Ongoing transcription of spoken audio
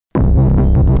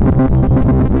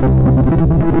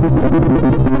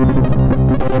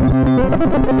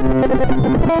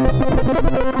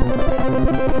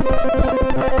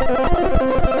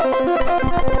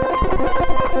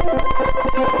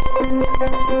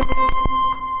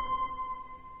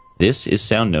This is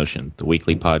SoundNotion, the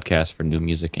weekly podcast for new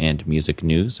music and music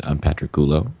news. I'm Patrick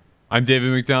Gulo. I'm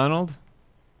David McDonald.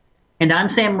 And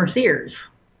I'm Sam Merciers.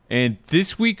 And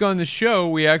this week on the show,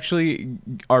 we actually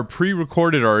are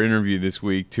pre-recorded our interview this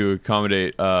week to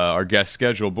accommodate our guest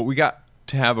schedule, but we got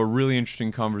to have a really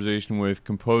interesting conversation with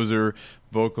composer,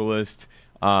 vocalist,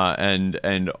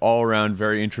 and all-around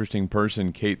very interesting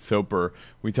person, Kate Soper.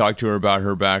 We talked to her about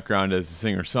her background as a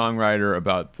singer-songwriter,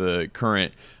 about the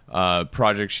current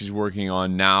project she's working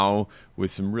on now with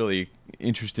some really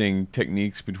interesting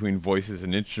techniques between voices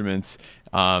and instruments,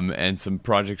 and some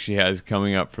projects she has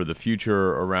coming up for the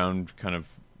future around kind of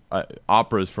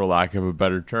operas, for lack of a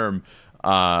better term,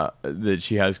 that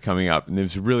she has coming up. And it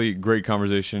was a really great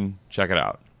conversation. Check it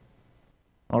out.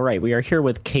 All right, we are here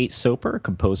with Kate Soper,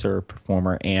 composer,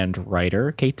 performer, and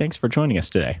writer. Kate, thanks for joining us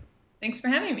today. Thanks for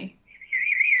having me.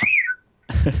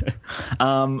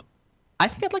 I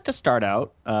think I'd like to start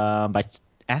out by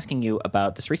asking you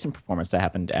about this recent performance that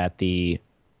happened at the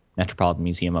Metropolitan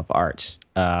Museum of Art.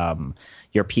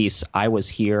 Your piece, I Was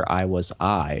Here, I Was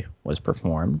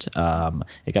performed.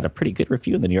 It got a pretty good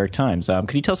review in the New York Times.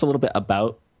 Could you tell us a little bit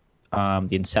about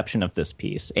the inception of this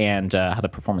piece and how the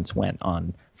performance went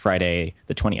on Friday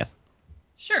the 20th?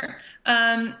 Sure.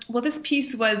 Well, this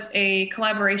piece was a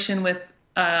collaboration with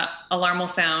Alarmal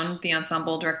Sound, the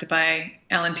ensemble directed by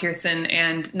Alan Pearson,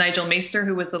 and Nigel Maester,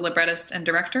 who was the librettist and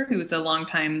director, who was a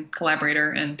longtime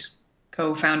collaborator and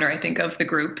co-founder, I think, of the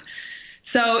group.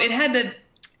 So it had a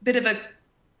bit of a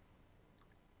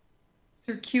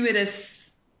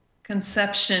circuitous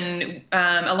conception.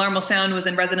 Alarmal Sound was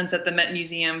in residence at the Met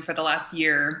Museum for the last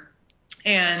year,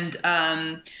 and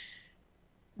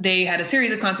they had a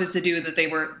series of concerts to do that they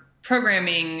were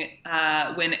programming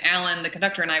when Alan, the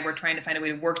conductor, and I were trying to find a way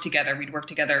to work together. We'd worked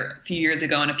together a few years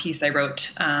ago on a piece I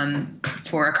wrote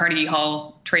for a Carnegie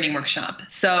Hall training workshop.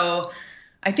 So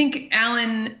I think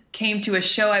Alan came to a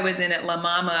show I was in at La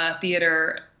Mama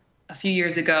Theater a few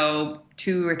years ago,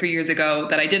 2 or 3 years ago,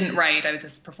 that I didn't write. I was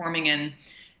just performing in,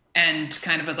 and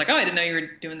kind of was like, oh, I didn't know you were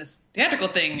doing this theatrical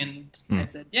thing. And I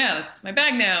said, yeah, that's my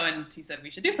bag now. And he said,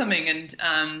 we should do something. And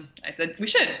I said, we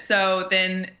should. So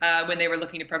then when they were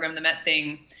looking to program the Met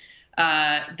thing,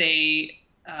 they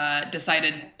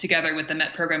decided together with the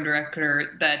Met program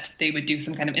director that they would do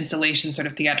some kind of installation, sort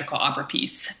of theatrical opera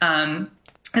piece. And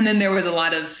then there was a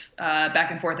lot of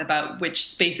back and forth about which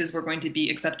spaces were going to be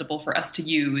acceptable for us to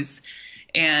use.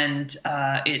 And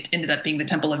it ended up being the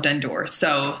Temple of Dendor.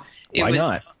 So it Why was...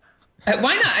 not?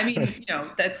 Why not? I mean,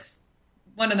 that's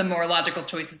one of the more logical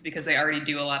choices because they already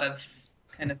do a lot of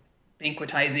kind of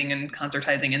banquetizing and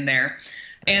concertizing in there.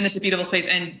 And it's a beautiful space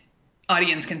and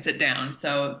audience can sit down.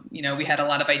 So, we had a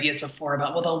lot of ideas before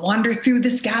about, well, they'll wander through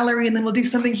this gallery and then we'll do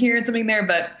something here and something there.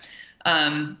 But,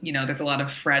 there's a lot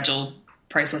of fragile,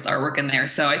 priceless artwork in there.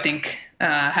 So I think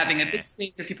having a big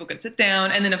space where people could sit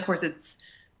down. And then, of course, it's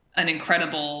an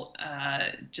incredible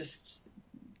just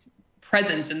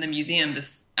presence in the museum,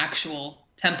 this actual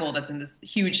temple that's in this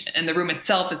huge, and the room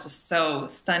itself is just so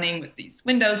stunning with these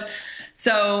windows.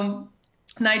 So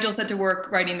Nigel set to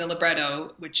work writing the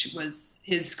libretto, which was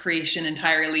his creation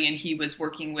entirely, and he was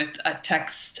working with a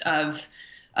text of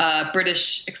a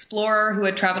British explorer who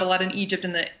had traveled a lot in Egypt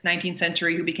in the 19th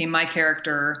century, who became my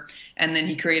character, and then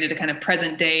he created a kind of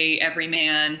present-day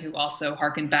everyman who also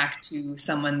harkened back to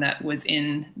someone that was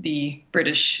in the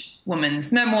British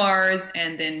woman's memoirs,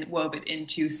 and then wove it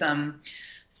into some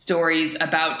stories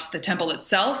about the temple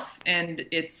itself. And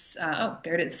it's,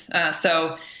 there it is.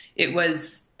 So it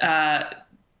was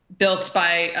built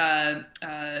by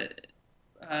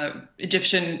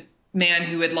Egyptian man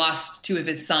who had lost 2 of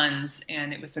his sons,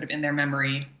 and it was sort of in their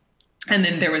memory. And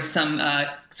then there was some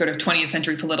sort of 20th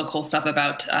century political stuff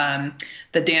about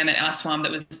the dam at Aswan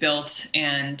that was built.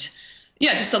 And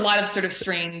yeah, just a lot of sort of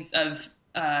strains of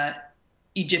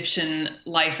Egyptian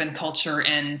life and culture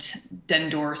and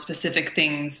Dendor specific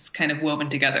things kind of woven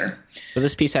together. So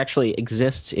this piece actually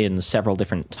exists in several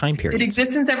different time periods. It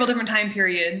exists in several different time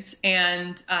periods.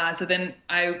 And so then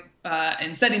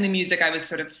in studying the music, I was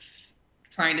sort of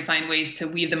trying to find ways to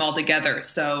weave them all together.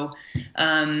 So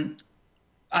the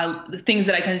things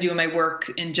that I tend to do in my work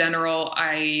in general,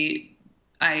 I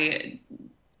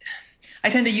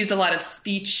tend to use a lot of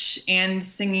speech and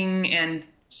singing and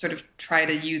sort of try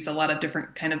to use a lot of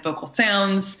different kind of vocal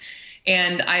sounds.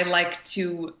 And I like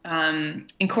to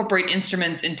incorporate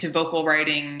instruments into vocal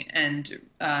writing and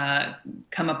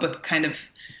come up with kind of,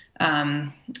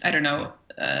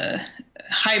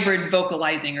 hybrid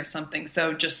vocalizing or something.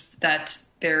 So just that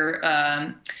they're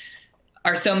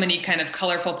are so many kind of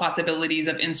colorful possibilities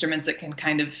of instruments that can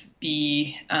kind of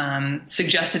be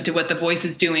suggested to what the voice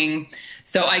is doing.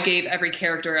 So I gave every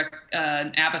character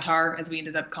an avatar, as we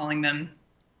ended up calling them.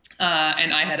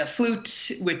 And I had a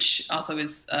flute, which also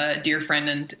is a dear friend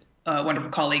and wonderful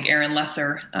colleague, Aaron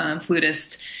Lesser,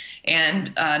 flutist.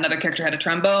 And another character had a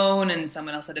trombone, and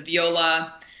someone else had a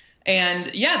viola.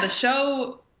 And yeah, the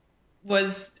show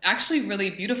was actually really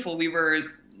beautiful.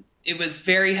 It was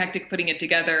very hectic putting it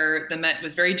together. The Met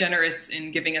was very generous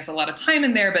in giving us a lot of time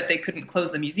in there, but they couldn't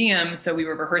close the museum. So we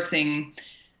were rehearsing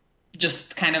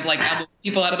just kind of like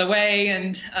people out of the way.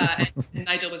 And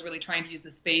Nigel was really trying to use the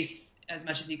space as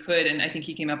much as he could. And I think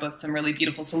he came up with some really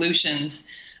beautiful solutions.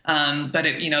 But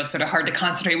it's sort of hard to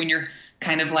concentrate when you're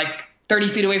kind of like 30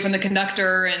 feet away from the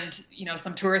conductor, and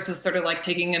some tourist is sort of like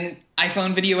taking an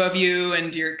iPhone video of you,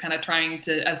 and you're kind of trying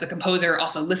to, as the composer,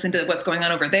 also listen to what's going on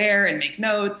over there and make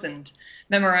notes and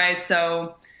memorize.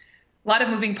 So a lot of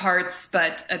moving parts,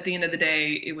 but at the end of the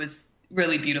day, it was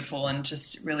really beautiful and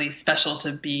just really special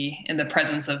to be in the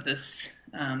presence of this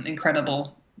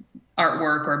incredible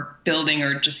artwork or building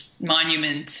or just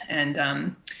monument, and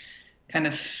kind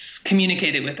of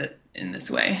communicated with it in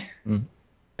this way. Mm.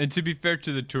 And to be fair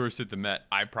to the tourists at the Met,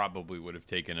 I probably would have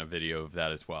taken a video of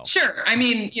that as well. Sure. I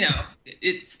mean,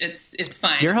 it's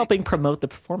fine. You're helping promote the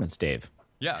performance, Dave.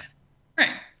 Yeah. Right.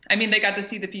 I mean, they got to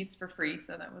see the piece for free,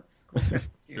 so that was cool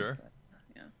too. Sure. But,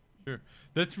 yeah. Sure.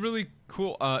 That's really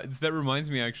cool. That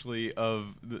reminds me actually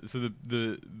of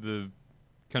the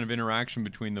kind of interaction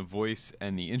between the voice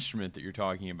and the instrument that you're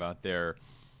talking about there.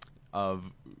 Of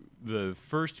the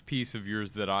first piece of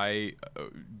yours that I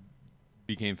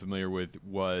became familiar with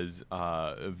was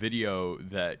a video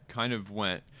that kind of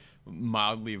went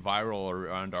mildly viral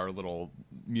around our little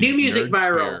new music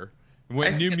viral.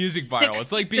 Went new music viral.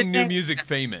 It's like being new music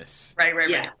famous. Right.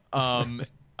 Yeah.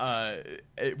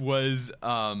 It was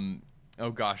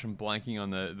oh gosh, I'm blanking on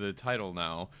the title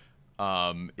now.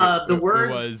 The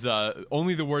word it was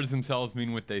only the words themselves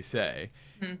mean what they say.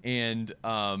 Mm-hmm.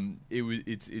 And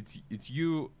it's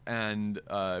you and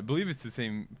I believe it's the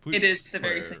same flute It is the player,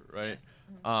 very same, right? yes.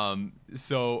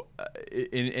 So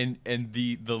and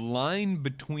the line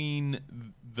between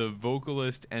the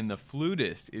vocalist and the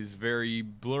flutist is very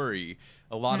blurry.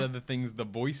 A lot of the things the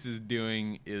voice is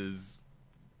doing is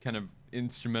kind of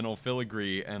instrumental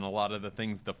filigree, and a lot of the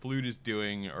things the flute is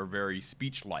doing are very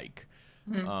speech-like.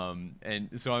 And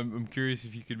so I'm curious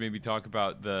if you could maybe talk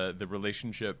about the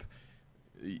relationship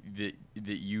that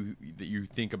you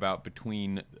think about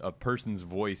between a person's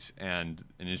voice and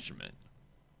an instrument.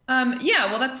 Yeah,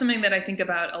 well, that's something that I think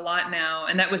about a lot now,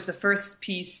 and that was the first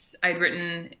piece I'd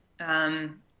written.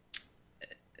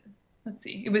 Let's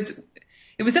see, it was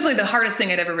definitely the hardest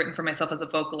thing I'd ever written for myself as a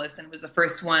vocalist, and it was the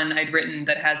first one I'd written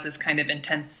that has this kind of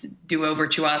intense duo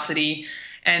virtuosity.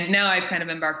 And now I've kind of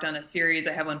embarked on a series.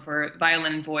 I have one for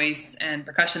violin and voice and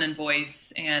percussion and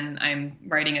voice, and I'm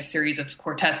writing a series of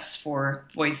quartets for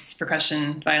voice,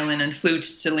 percussion, violin, and flute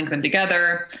to link them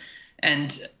together.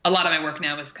 And a lot of my work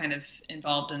now is kind of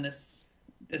involved in this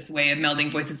way of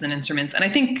melding voices and instruments. And I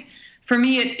think for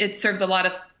me, it serves a lot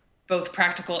of both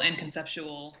practical and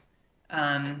conceptual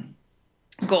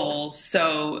goals.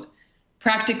 So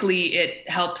practically, it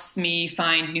helps me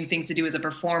find new things to do as a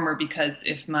performer, because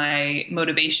if my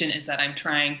motivation is that I'm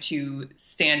trying to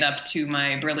stand up to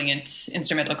my brilliant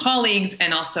instrumental colleagues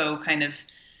and also kind of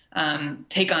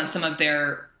take on some of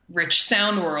their rich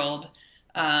sound world,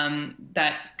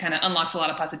 that kind of unlocks a lot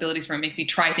of possibilities for me, makes me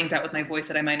try things out with my voice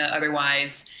that I might not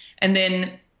otherwise. And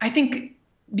then I think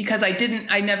because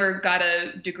I never got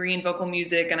a degree in vocal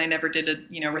music, and I never did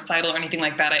a recital or anything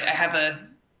like that, I have a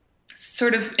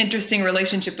sort of interesting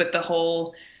relationship with the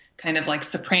whole kind of like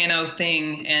soprano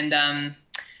thing. And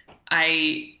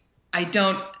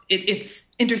it's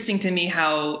interesting to me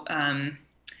how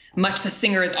much the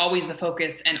singer is always the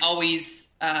focus and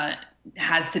always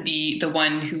has to be the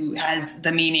one who has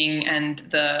the meaning and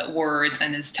the words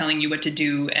and is telling you what to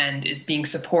do and is being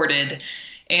supported.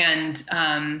 And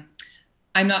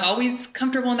I'm not always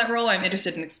comfortable in that role. I'm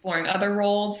interested in exploring other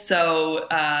roles. So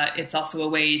it's also a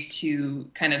way to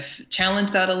kind of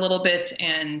challenge that a little bit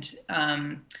and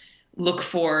look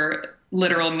for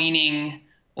literal meaning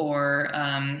or,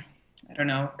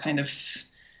 kind of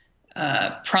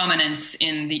prominence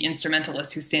in the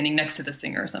instrumentalist who's standing next to the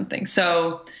singer or something.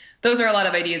 So those are a lot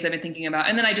of ideas I've been thinking about.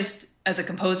 And then I just, as a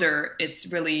composer,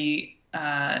 it's really,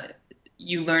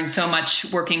 you learn so much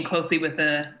working closely with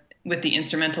the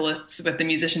instrumentalists, with the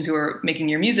musicians who are making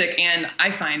your music. And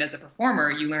I find as a performer,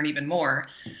 you learn even more.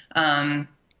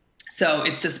 So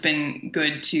it's just been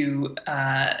good to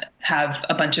have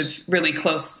a bunch of really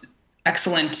close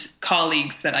excellent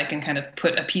colleagues that I can kind of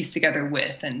put a piece together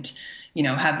with, and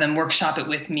have them workshop it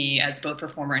with me as both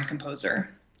performer and composer.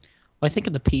 Well, I think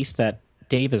in the piece that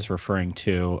Dave is referring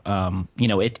to,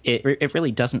 it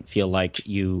really doesn't feel like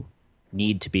you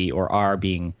need to be or are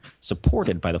being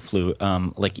supported by the flute.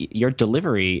 Like your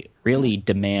delivery really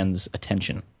demands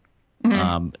attention.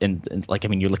 And like, I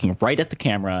mean, you're looking right at the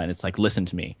camera and it's like, listen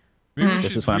to me.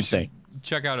 This is what I'm saying.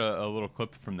 Check out a little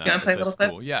clip from that. You want to play a little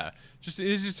clip? Cool. Yeah, it's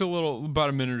just a little, about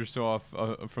a minute or so off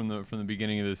from the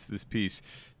beginning of this piece.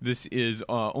 This is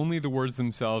 "Only the Words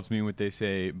Themselves Mean What They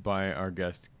Say" by our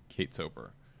guest Kate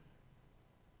Soper.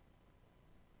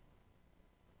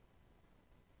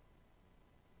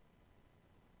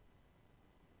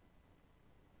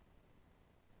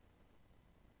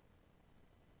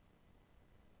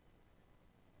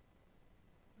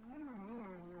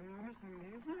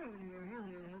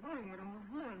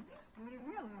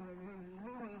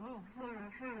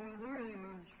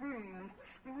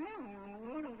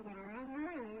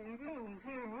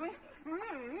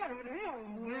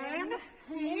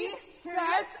 When he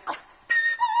says,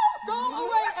 go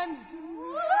away and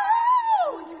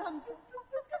don't come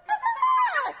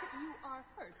back, you are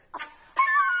hurt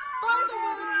by the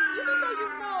words, even though you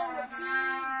know he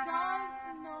does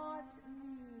not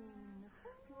mean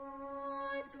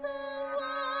what the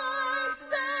words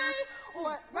say.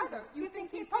 Or rather, you think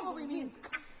he probably means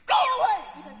go away,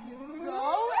 because he is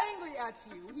so angry at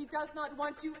you. He does not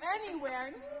want you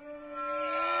anywhere near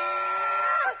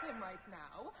him right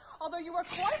now, although you are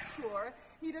quite sure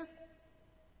he does.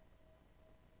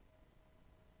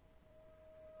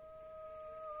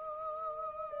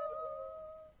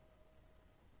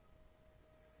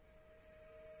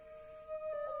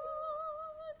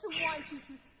 To want you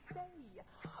to stay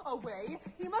away,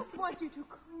 he must want you to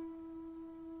come.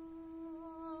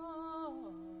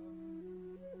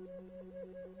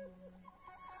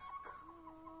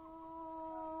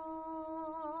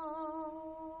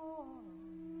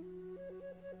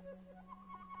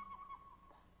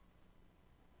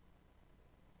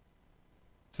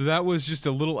 So that was just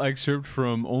a little excerpt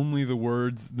from "Only the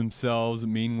Words Themselves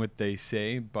Mean What They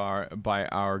Say" by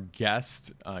our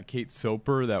guest, Kate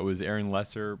Soper. That was Aaron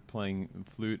Lesser playing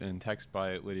flute and text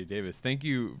by Lydia Davis. Thank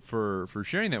you for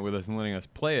sharing that with us and letting us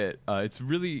play it. It's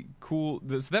really cool.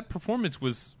 So that performance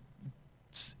was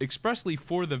expressly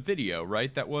for the video,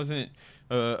 right? That wasn't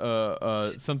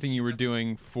something you were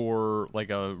doing for like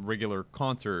a regular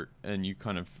concert and you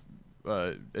kind of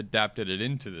adapted it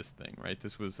into this thing, right?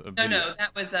 This was a video. No,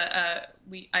 that was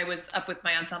I was up with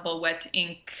my ensemble Wet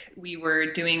Ink. We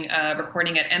were doing a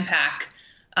recording at MPAC,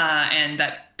 and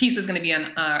that piece was going to be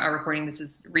on our recording. This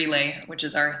is Relay, which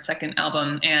is our second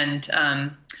album, and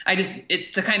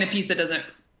it's the kind of piece that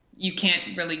you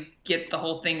can't really get the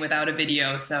whole thing without a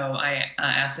video. So I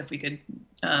asked if we could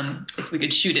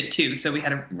shoot it too. So we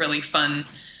had a really fun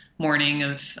morning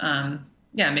of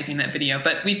making that video.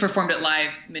 But we performed it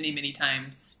live many, many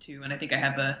times too. And I think I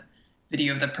have a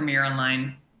video of the premiere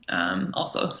online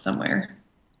also somewhere.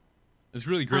 It's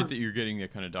really great that you're getting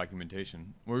that kind of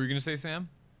documentation. What were you going to say, Sam?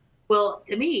 Well,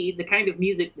 to me, the kind of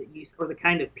music that you, or the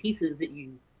kind of pieces that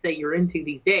you say you're into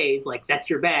these days, like That's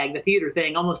Your Bag, the theater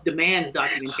thing, almost demands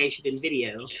documentation in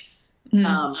video.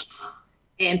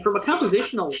 And from a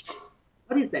compositional,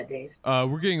 what is that, Dave?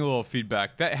 We're getting a little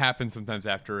feedback. That happens sometimes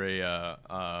after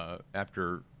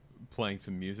after playing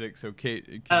some music. So, Kate,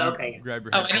 can you grab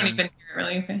your headphones? I don't even hear it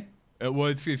really. Okay. Well,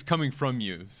 it's coming from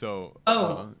you, so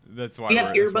that's why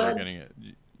we're getting it.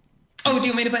 Oh, do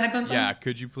you want me to put headphones on? Yeah,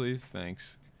 could you please?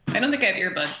 Thanks. I don't think I have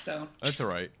earbuds, so that's all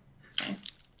right. It's fine.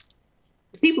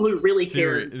 People who really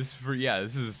care. This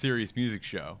is a serious music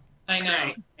show. I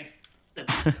know.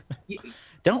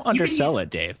 Don't undersell it,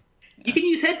 Dave. You can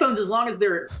use headphones as long as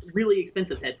they're really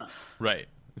expensive headphones. Right.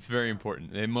 It's very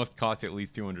important. They must cost at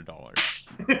least $200.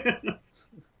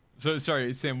 So,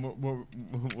 sorry, Sam,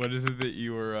 what is it that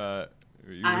you were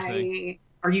saying?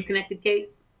 Are you connected,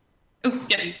 Kate? Oh,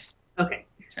 yes. Okay.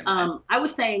 I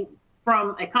was saying,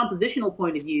 from a compositional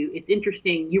point of view, it's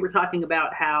interesting. You were talking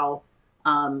about how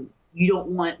you don't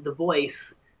want the voice.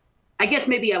 I guess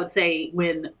maybe I would say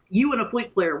when you and a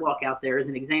flute player walk out there, as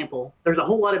an example, there's a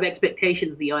whole lot of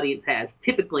expectations the audience has,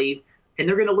 typically, and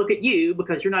they're going to look at you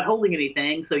because you're not holding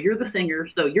anything, so you're the singer,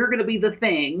 so you're going to be the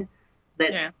thing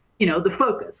that, the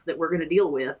focus that we're going to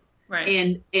deal with. Right.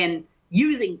 And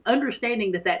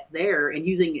understanding that that's there and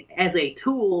using it as a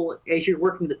tool as you're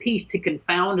working the piece to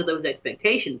confound those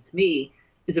expectations, to me,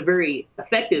 is a very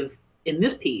effective in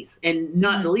this piece, and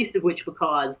not the least of which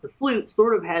because the flute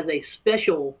sort of has a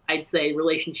special, I'd say,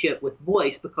 relationship with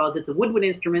voice because it's a woodwind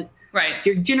instrument. Right.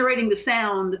 You're generating the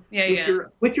sound Yeah,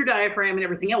 with your diaphragm and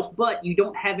everything else, but you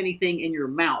don't have anything in your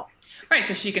mouth. Right,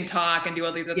 so she can talk and do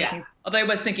all these other things. Although I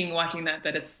was thinking watching that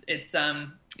it's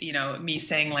me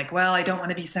saying like, well, I don't want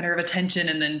to be center of attention,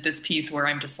 and then this piece where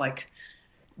I'm just like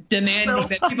demanding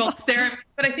that people stare at me.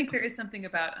 But I think there is something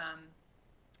about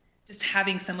just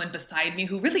having someone beside me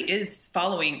who really is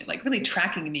following, like really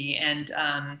tracking me, and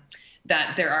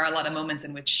that there are a lot of moments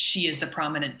in which she is the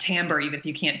prominent timbre, even if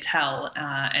you can't tell,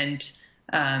 and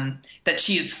that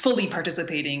she is fully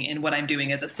participating in what I'm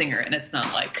doing as a singer, and it's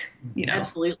not like,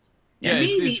 Absolutely. Yeah,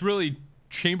 it's really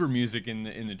chamber music in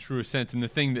the truest sense, and the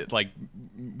thing that like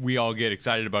we all get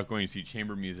excited about going to see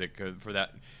chamber music for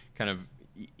that kind of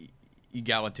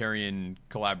egalitarian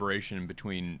collaboration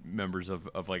between members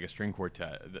of like a string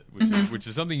quartet, which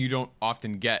is something you don't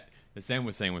often get, as Sam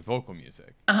was saying, with vocal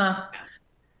music.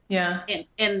 Yeah.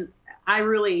 And I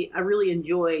really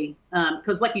enjoy,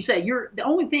 because like you said, you're the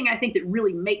only thing I think that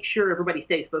really makes sure everybody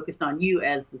stays focused on you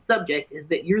as the subject is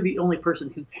that you're the only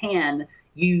person who can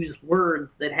use words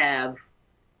that have,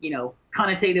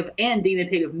 connotative and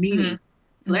denotative meaning.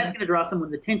 So that's going to draw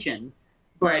someone's attention.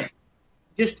 But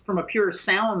just from a pure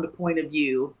sound point of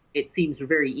view, it seems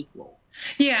very equal.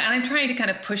 Yeah, and I'm trying to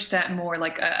kind of push that more.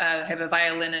 Like I have a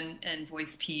violin and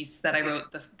voice piece that I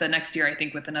wrote the next year, I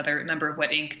think, with another member of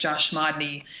Wet Ink, Josh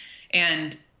Modney,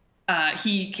 and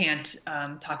he can't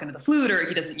talk into the flute, or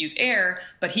he doesn't use air,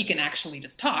 but he can actually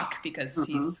just talk because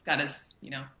he's got his,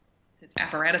 his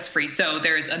apparatus free. So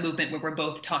there's a movement where we're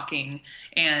both talking,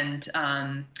 and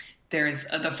there's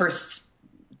the first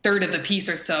third of the piece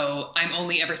or so, I'm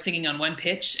only ever singing on one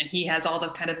pitch, and he has all the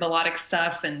kind of melodic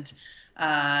stuff, and so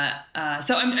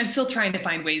I'm still trying to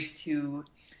find ways to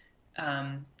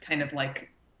kind of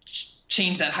like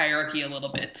change that hierarchy a little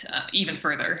bit even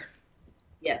further.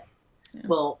 Yes. Yeah.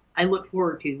 Well, I look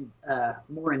forward to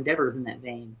more endeavors in that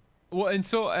vein. Well, and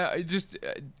so just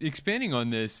expanding on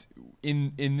this,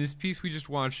 in this piece we just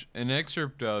watched an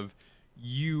excerpt of,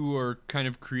 you are kind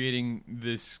of creating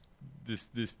this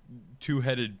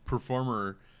two-headed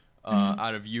performer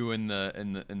out of you and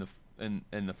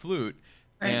the flute,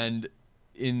 right. And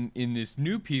in this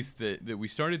new piece that we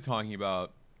started talking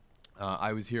about,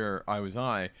 I Was Here, I Was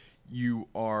I, you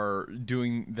are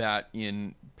doing that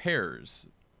in pairs,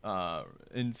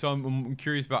 and so I'm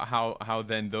curious about how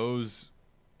then those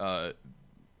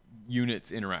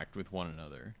units interact with one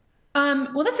another.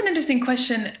 Well, that's an interesting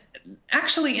question.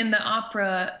 Actually, in the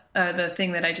opera, the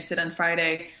thing that I just did on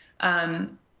Friday,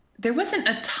 there wasn't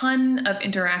a ton of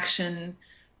interaction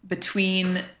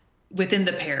within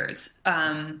the pairs,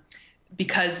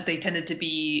 because they tended to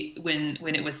be when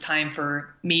it was time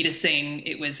for me to sing,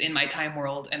 it was in my time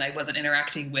world, and I wasn't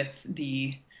interacting with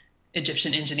the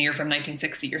Egyptian engineer from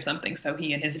 1960 or something. So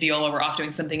he and his viola were off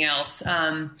doing something else.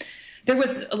 There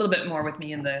was a little bit more with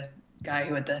me and the guy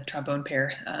who had the trombone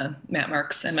pair, Matt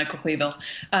Marks and Michael Cleaville.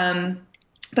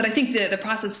 But I think the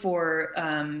process for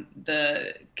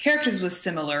the characters was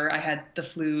similar. I had the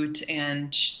flute,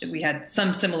 and we had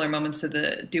some similar moments to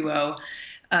the duo.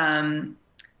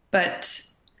 But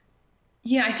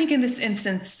yeah, I think in this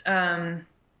instance, I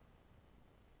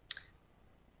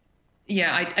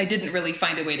didn't really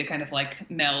find a way to kind of like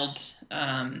meld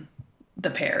the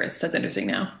pairs. That's interesting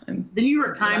now. The New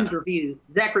York Times review,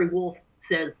 Zachary Wolfe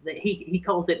says that he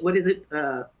calls it, what is it,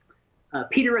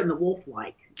 Peter and the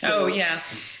Wolf-like. So yeah.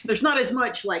 There's not as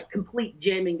much like complete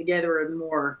jamming together and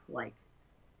more like,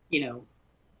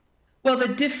 Well, the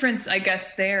difference, I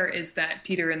guess, there is that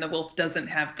Peter and the Wolf doesn't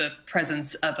have the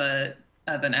presence of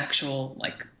an actual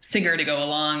like singer to go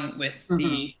along with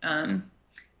the.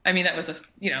 I mean, that was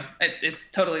it's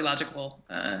totally logical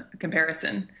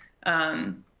comparison.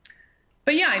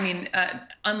 But yeah, I mean,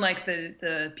 unlike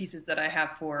the pieces that I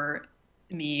have for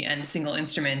me and single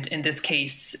instrument, in this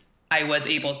case, I was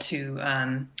able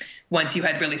to, once you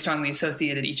had really strongly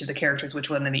associated each of the characters, which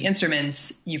one of the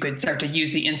instruments, you could start to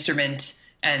use the instrument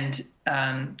and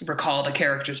recall the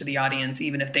character to the audience,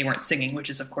 even if they weren't singing, which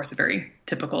is, of course, a very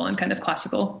typical and kind of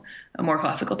a more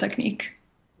classical technique.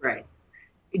 Right.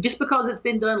 Just because it's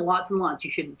been done lots and lots,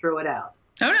 you shouldn't throw it out.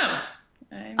 Oh, no.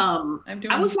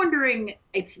 I was wondering,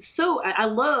 I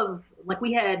love, like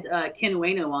we had Ken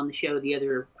Ueno on the show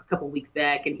a couple weeks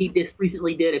back, and he just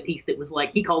recently did a piece that was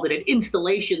like, he called it an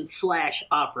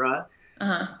installation/opera.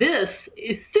 This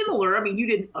is similar. I mean, you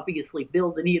didn't obviously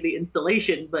build any of the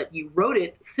installation, but you wrote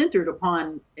it centered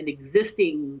upon an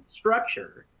existing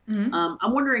structure.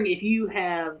 I'm wondering if you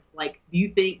have, like, do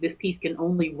you think this piece can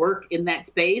only work in that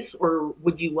space, or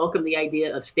would you welcome the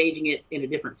idea of staging it in a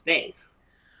different space?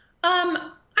 I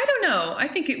don't know. I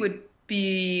think it would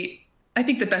be, I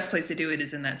think the best place to do it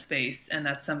is in that space. And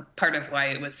that's some part of why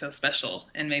it was so special,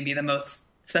 and maybe the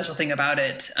most special thing about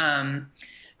it.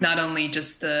 Not only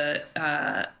just the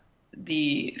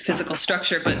physical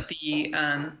structure, but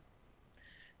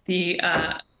the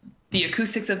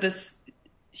acoustics of this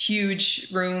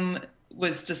huge room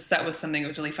was just, that was something that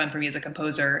was really fun for me as a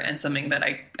composer, and something that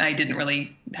I didn't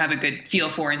really have a good feel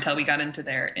for until we got into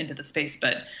the space.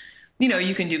 But you know,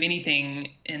 you can do anything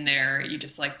in there. You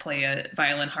just like play a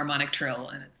violin harmonic trill,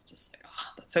 and it's just like,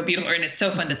 oh, that's so beautiful. And it's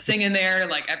so fun to sing in there.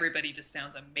 Like, everybody just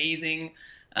sounds amazing,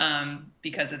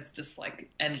 because it's just like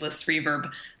endless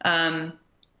reverb. And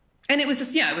it was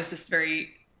just very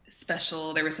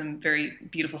special. There were some very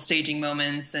beautiful staging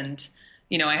moments. And,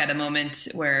 you know, I had a moment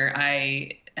where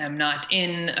I am not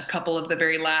in a couple of the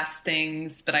very last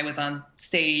things, but I was on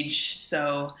stage.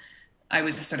 So I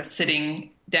was just sort of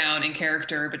sitting down in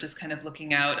character, but just kind of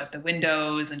looking out at the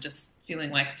windows and just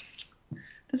feeling like,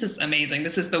 this is amazing.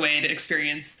 This is the way to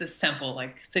experience this temple.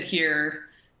 Like, sit here,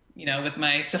 you know, with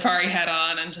my safari hat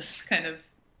on, and just kind of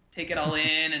take it all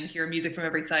in and hear music from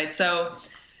every side. So,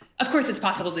 of course, it's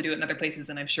possible to do it in other places,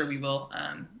 and I'm sure we will,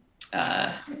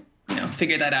 you know,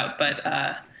 figure that out.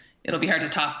 But it'll be hard to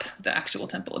top the actual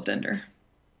Temple of Dender.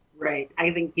 Right.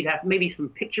 I think you'd have maybe some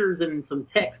pictures and some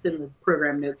text in the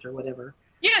program notes or whatever.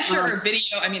 Yeah, sure. Or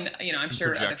video. I mean, you know, I'm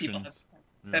sure other people have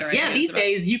better ideas. Yeah, these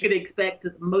days you could expect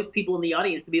most people in the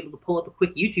audience to be able to pull up a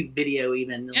quick YouTube video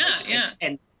even.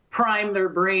 And prime their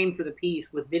brain for the piece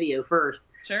with video first.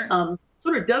 Sure.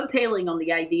 Sort of dovetailing on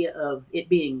the idea of it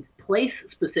being place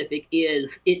specific is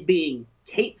it being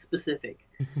Kate specific.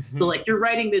 So like, you're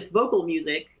writing this vocal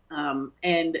music,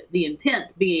 and the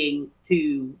intent being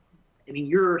to, I mean,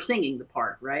 you're singing the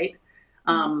part, right?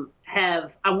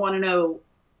 I want to know,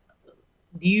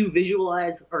 do you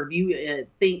visualize, or do you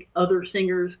think other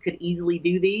singers could easily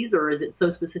do these, or is it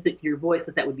so specific to your voice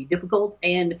that would be difficult?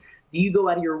 And do you go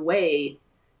out of your way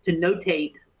to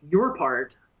notate your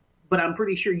part? But I'm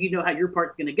pretty sure you know how your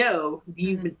part's going to go. Do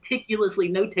you meticulously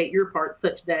notate your part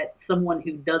such that someone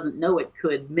who doesn't know it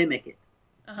could mimic it?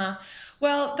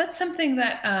 Well, that's something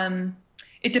that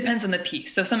it depends on the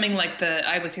piece. So something like the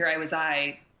I Was Here, I Was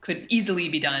I could easily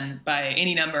be done by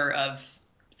any number of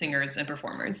singers and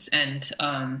performers. And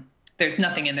there's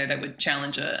nothing in there that would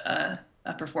challenge a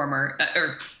performer,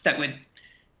 or that would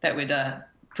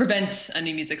prevent a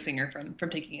new music singer from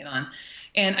taking it on.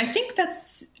 And I think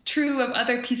that's true of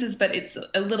other pieces, but it's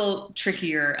a little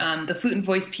trickier. The flute and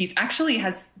voice piece actually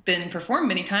has been performed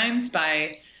many times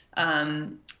by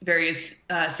various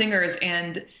singers,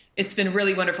 and it's been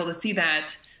really wonderful to see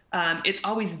that. It's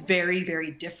always very,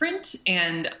 very different,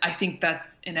 and I think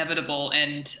that's inevitable.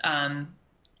 And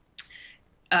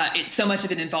so much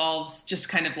of it involves just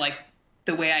kind of like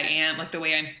the way I am, like the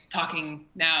way I'm talking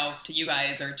now to you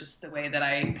guys, or just the way that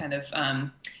I kind of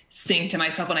sing to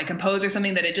myself when I compose or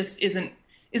something, that it just isn't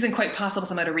quite possible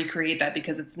somehow to recreate that,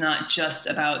 because it's not just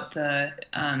about the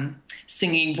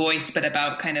singing voice, but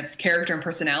about kind of character and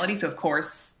personality. So of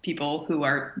course, people who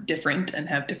are different and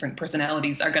have different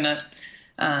personalities are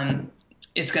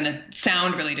it's gonna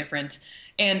sound really different.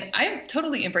 And I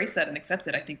totally embrace that and accept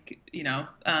it. I think, you know,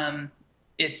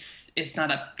 it's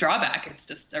not a drawback. It's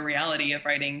just a reality of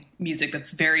writing music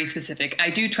that's very specific. I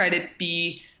do try to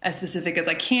be as specific as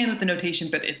I can with the notation,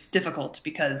 but it's difficult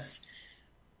because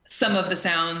some of the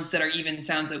sounds that are even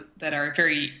sounds that are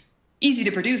very easy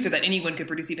to produce, or that anyone could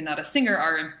produce, even not a singer,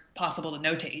 are impossible to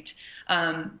notate.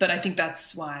 But I think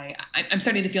that's why I'm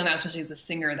starting to feel now, especially as a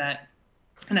singer, that,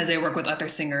 and as I work with other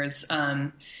singers,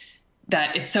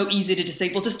 that it's so easy to just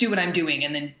say, well, just do what I'm doing,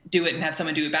 and then do it and have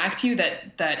someone do it back to you,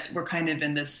 that we're kind of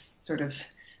in this sort of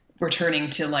returning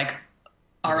to like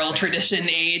oral tradition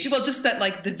age. Well, just that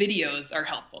like the videos are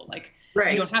helpful. Like,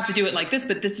 right. You don't have to do it like this,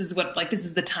 but this is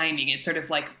the timing. It's sort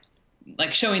of like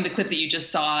showing the clip that you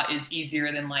just saw is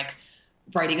easier than like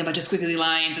writing a bunch of squiggly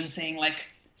lines and saying like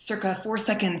circa 4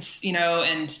 seconds, you know,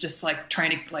 and just like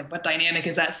trying to like, what dynamic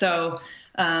is that? So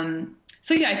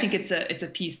yeah, I think it's a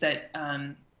piece that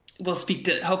will speak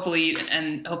to hopefully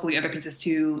other pieces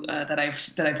too that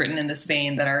I've written in this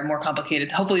vein that are more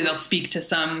complicated. Hopefully they'll speak to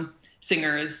some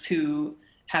singers who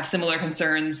have similar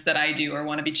concerns that I do, or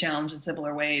want to be challenged in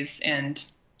similar ways. And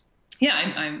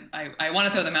yeah, I want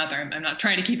to throw them out there. I'm not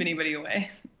trying to keep anybody away.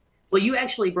 Well, you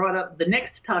actually brought up the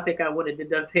next topic I wanted to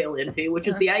dovetail into, which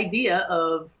is the idea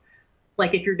of,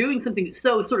 like, if you're doing something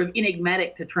so sort of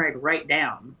enigmatic to try to write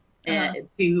down, and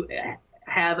to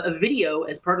have a video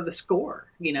as part of the score,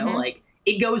 you know, like,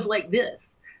 it goes like this.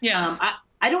 Yeah.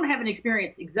 I don't have an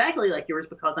experience exactly like yours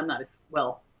because I'm not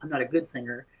a good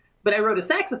singer, but I wrote a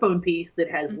saxophone piece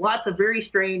that has lots of very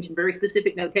strange and very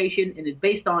specific notation, and is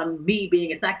based on me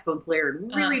being a saxophone player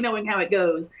and really knowing how it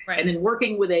goes, and then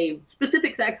working with a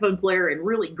specific saxophone player and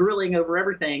really grilling over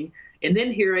everything, and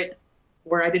then hear it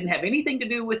where I didn't have anything to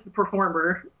do with the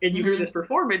performer, and you hear this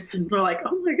performance, and you're like,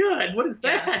 oh my God, what is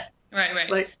that? Right.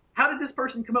 Like, how did this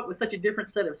person come up with such a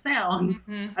different set of sounds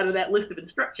out of that list of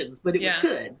instructions? But it was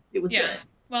good. It was good.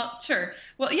 Well, sure.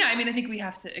 Well, yeah, I mean, I think we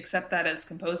have to accept that as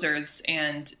composers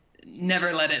and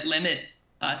never let it limit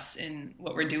us in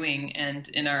what we're doing, and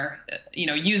in our,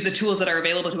 use the tools that are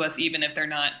available to us, even if they're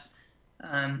not,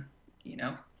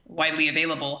 widely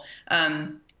available.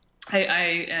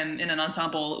 I am in an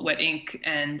ensemble, Wet Ink,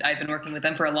 and I've been working with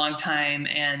them for a long time.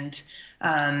 And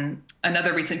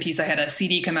another recent piece, I had a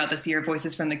CD come out this year,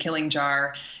 Voices from the Killing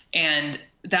Jar, and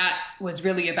that was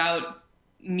really about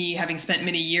me having spent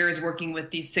many years working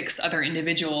with these 6 other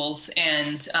individuals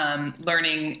and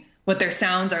learning what their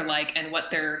sounds are like and what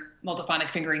their multiphonic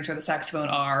fingerings for the saxophone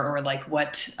are, or like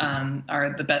what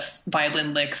are the best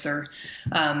violin licks or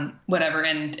whatever,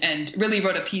 and really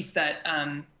wrote a piece that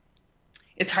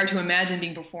it's hard to imagine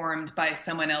being performed by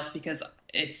someone else, because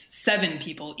it's 7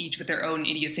 people, each with their own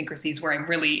idiosyncrasies, where I'm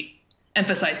really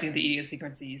emphasizing the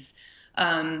idiosyncrasies.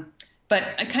 But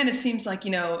it kind of seems like,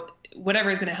 whatever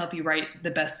is going to help you write the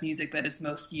best music that is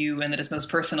most you and that is most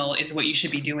personal is what you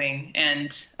should be doing.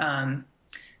 And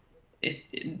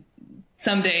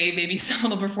someday maybe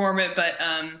someone will perform it, but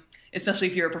especially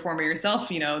if you're a performer yourself,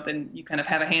 then you kind of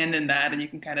have a hand in that and you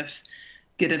can kind of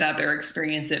get it out there,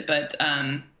 experience it. But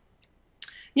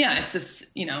it's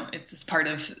just, it's just part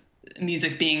of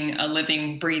music being a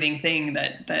living, breathing thing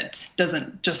that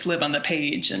doesn't just live on the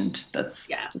page, and that's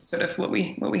just sort of what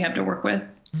we have to work with.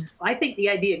 I think the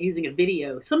idea of using a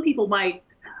video,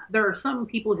 there are some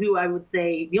people who I would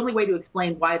say the only way to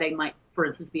explain why they might, for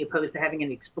instance, be opposed to having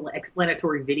an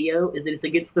explanatory video is that it's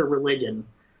against their religion.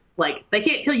 Like, they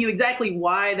can't tell you exactly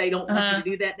why they don't want you to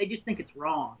do that. They just think it's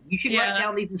wrong. You should write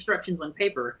down these instructions on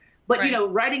paper. But,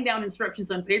 writing down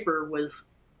instructions on paper was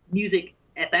music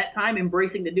at that time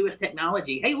embracing the newest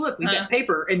technology. Hey, look, we've got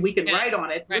paper and we can write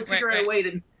on it. Let's figure out a way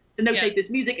to notate this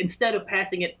music instead of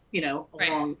passing it,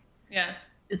 along. Yeah.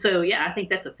 So, I think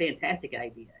that's a fantastic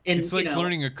idea. And it's like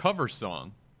learning a cover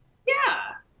song. Yeah.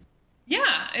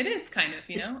 Yeah, it is kind of,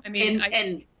 I mean,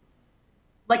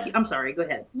 I'm sorry, go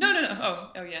ahead.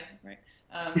 No. Oh yeah, right.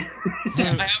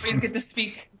 I always get to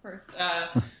speak first.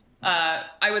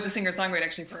 I was a singer-songwriter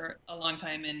actually for a long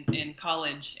time in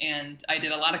college, and I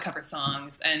did a lot of cover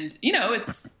songs. And I'm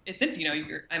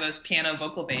a piano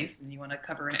vocal bass, and you want to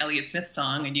cover an Elliott Smith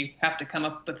song, and you have to come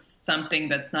up with something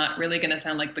that's not really going to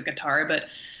sound like the guitar. But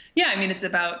yeah, I mean, it's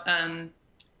about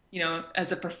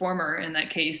as a performer in that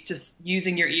case, just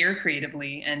using your ear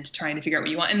creatively and trying to figure out what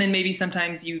you want. And then maybe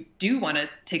sometimes you do want to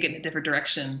take it in a different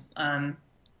direction. I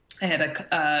had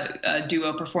a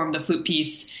duo perform the flute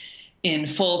piece in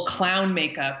full clown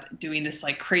makeup, doing this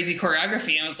like crazy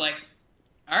choreography. And I was like,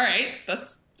 all right,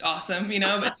 that's awesome,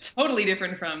 but totally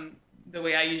different from the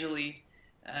way I usually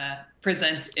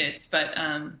present it. But,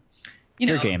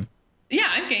 you're game. Yeah,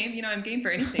 I'm game. I'm game for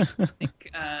anything. I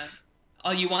think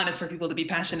all you want is for people to be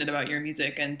passionate about your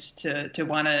music and to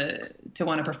want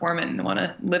to perform it and want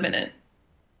to live in it.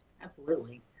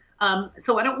 Absolutely.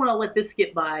 So I don't want to let this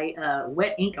skip by.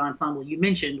 Wet Ink Ensemble, you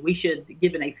mentioned. We should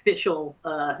give an official,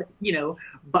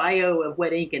 bio of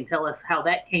Wet Ink and tell us how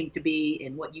that came to be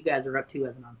and what you guys are up to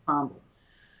as an ensemble.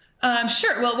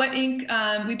 Sure. Well, Wet Ink,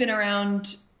 we've been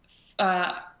around.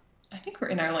 I think we're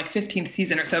in our 15th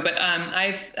season or so. But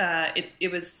I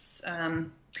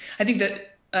think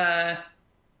that.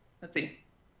 Let's see.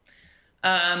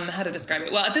 How to describe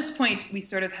it? Well, at this point, we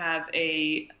sort of have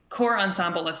a core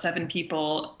ensemble of 7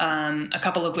 people, a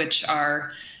couple of which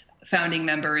are founding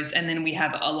members, and then we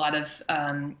have a lot of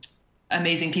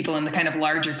amazing people in the kind of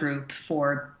larger group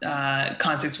for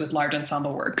concerts with large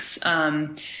ensemble works.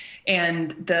 And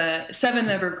the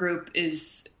 7-member group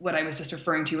is what I was just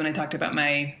referring to when I talked about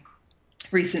my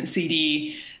recent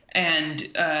CD. And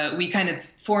we kind of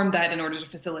formed that in order to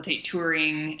facilitate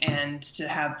touring and to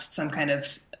have some kind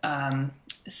of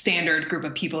standard group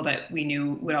of people that we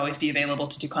knew would always be available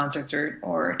to do concerts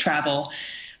or travel.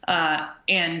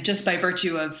 And just by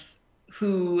virtue of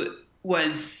who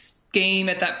was game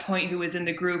at that point, who was in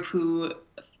the group, who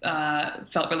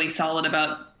felt really solid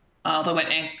about all the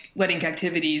Wet Ink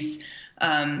activities,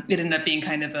 it ended up being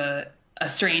kind of a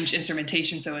strange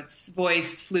instrumentation. So it's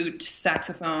voice, flute,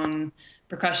 saxophone,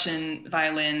 percussion,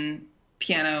 violin,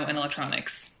 piano, and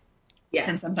electronics. Yeah.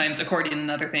 and sometimes accordion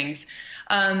and other things.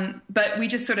 But we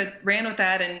just sort of ran with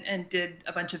that and did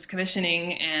a bunch of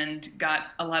commissioning and got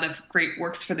a lot of great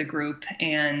works for the group.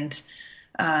 And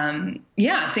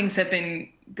things have been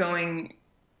going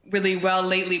really well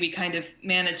lately. We kind of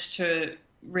managed to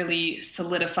really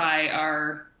solidify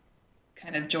our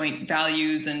kind of joint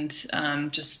values and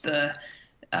just the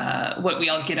what we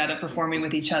all get out of performing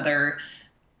with each other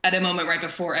at a moment right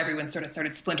before everyone sort of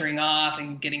started splintering off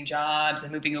and getting jobs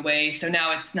and moving away. So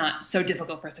now it's not so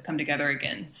difficult for us to come together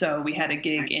again. So we had a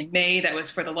gig in May that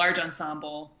was for the large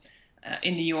ensemble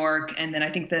in New York. And then I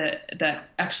think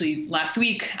that actually last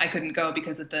week I couldn't go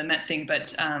because of the Met thing,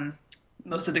 but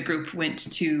most of the group went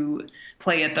to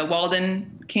play at the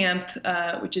Walden camp,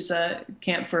 which is a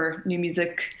camp for new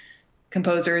music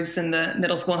composers in the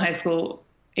middle school and high school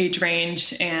age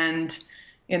range. And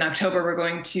in October, we're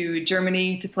going to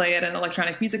Germany to play at an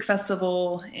electronic music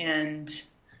festival. And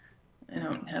I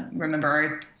don't remember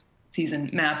our season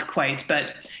map quite,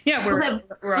 but yeah, we'll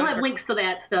have links to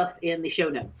that stuff in the show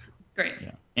notes. Great.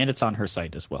 Yeah. And it's on her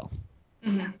site as well.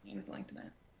 Mm-hmm. There's a link to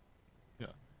that. Yeah.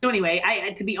 So anyway,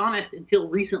 I to be honest, until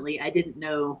recently, I didn't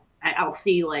know. I'll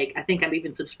see, like, I think I'm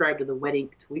even subscribed to the wedding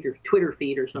Twitter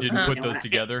feed or something. You didn't put those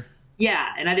together? Yeah,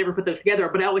 and I never put those together,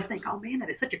 but I always think, oh man, that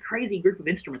is such a crazy group of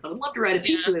instruments. I would love to write a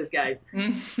piece for those guys.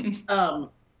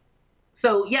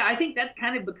 So yeah, I think that's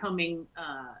kind of becoming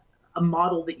a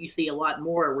model that you see a lot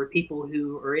more, where people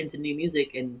who are into new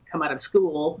music and come out of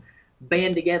school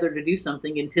band together to do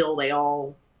something until they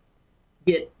all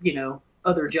get,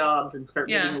 other jobs and start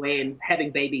moving away and having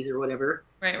babies or whatever.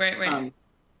 Right.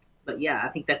 But yeah, I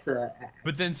think that's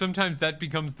But then sometimes that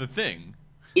becomes the thing.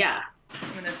 Yeah.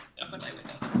 I'm gonna open my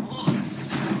window.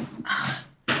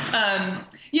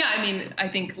 I mean, I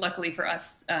think luckily for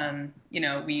us,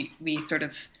 we sort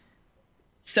of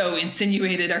so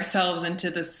insinuated ourselves into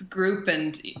this group,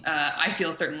 and I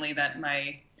feel certainly that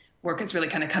my work has really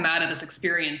kind of come out of this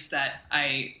experience, that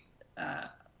I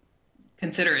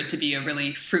consider it to be a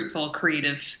really fruitful,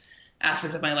 creative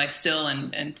aspect of my life still,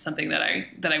 and something that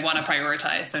I want to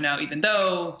prioritize. So now, even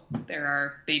though there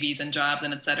are babies and jobs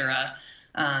and et cetera,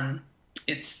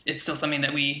 it's still something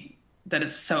that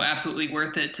is so absolutely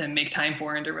worth it to make time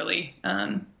for and to really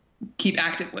keep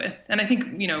active with. And I think,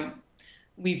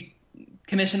 we've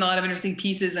commissioned a lot of interesting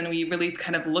pieces, and we really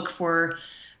kind of look for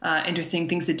interesting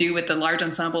things to do with the large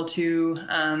ensemble too.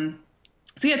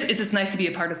 So yeah, it's just nice to be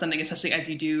a part of something, especially as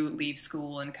you do leave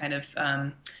school and kind of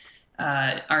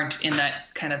aren't in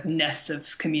that kind of nest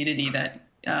of community that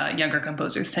younger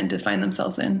composers tend to find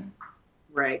themselves in.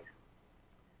 Right.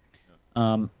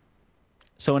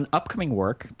 So an upcoming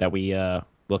work that we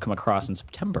will come across in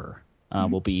September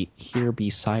will be Here Be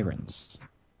Sirens.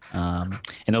 And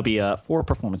there'll be 4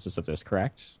 performances of this,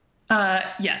 correct?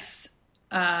 Yes.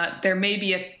 There may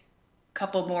be a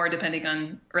couple more depending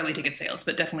on early ticket sales,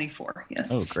 but definitely 4, yes.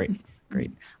 Oh, great.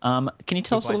 Can you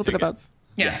tell us a little bit about...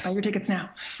 Yeah, buy your tickets now.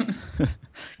 Can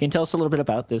you tell us a little bit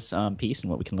about this piece and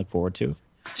what we can look forward to?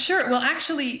 Sure. Well,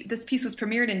 actually, this piece was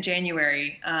premiered in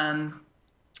January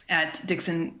at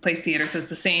Dixon Place Theater. So it's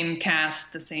the same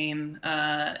cast, the same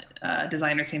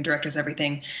designer, same directors,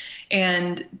 everything.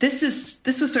 And this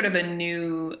was sort of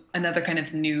another kind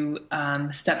of new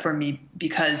step for me,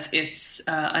 because it's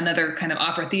another kind of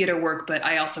opera theater work, but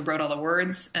I also wrote all the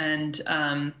words, and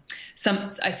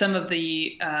some of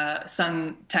the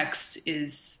sung text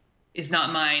is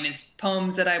not mine. It's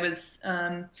poems that I was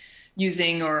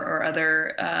using or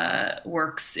other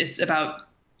works. It's about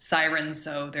sirens,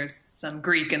 so there's some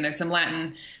Greek and there's some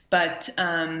Latin, but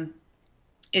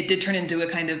it did turn into a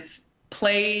kind of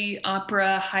play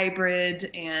opera hybrid,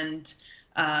 and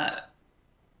I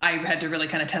had to really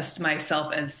kind of test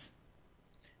myself as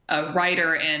a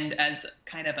writer and as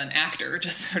kind of an actor,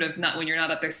 just sort of not when you're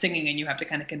not up there singing and you have to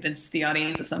kind of convince the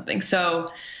audience of something. So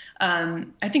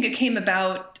I think it came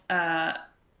about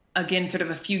again sort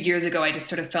of a few years ago. I just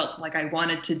sort of felt like I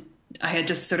had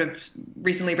just sort of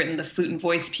recently written the flute and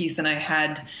voice piece, and I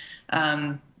had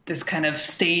this kind of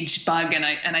stage bug, and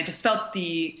I just felt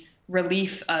the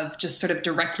relief of just sort of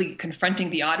directly confronting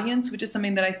the audience, which is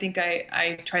something that I think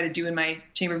I try to do in my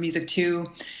chamber music too.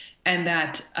 And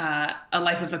that a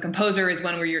life of a composer is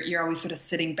one where you're always sort of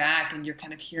sitting back and you're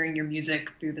kind of hearing your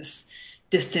music through this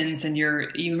distance, and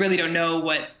you really don't know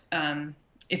what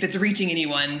if it's reaching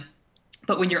anyone.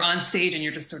 But when you're on stage and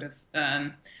you're just sort of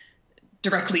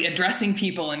directly addressing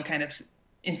people and kind of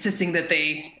insisting that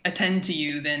they attend to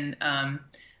you, then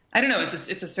I don't know.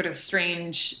 It's a sort of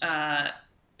strange,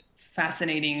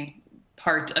 fascinating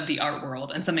part of the art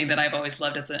world, and something that I've always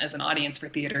loved as an audience for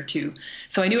theater too.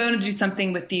 So I knew I wanted to do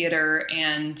something with theater,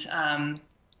 and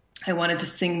I wanted to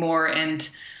sing more. And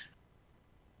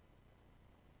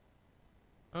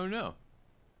Oh no.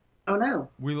 Oh no.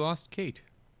 We lost Kate.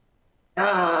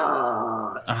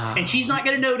 And she's not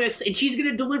going to notice, and she's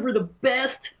going to deliver the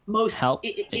best, most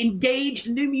engaged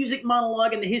new music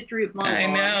monologue in the history of monologue. I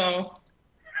know.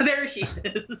 There she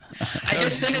is. I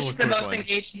just finished the most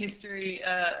engaged history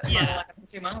monologue of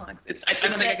history monologues. I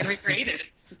don't think I can recreate it.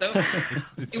 It's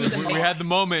over. We had the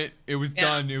moment. It was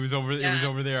done. It was over. It was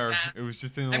over there. Yeah. It was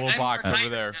just in the little box over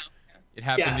there. It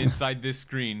happened inside this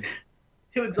screen.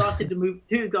 Too exhausted to move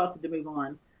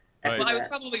on. Right. Well, I was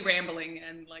probably rambling,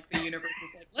 and like the universe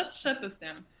was like, "Let's shut this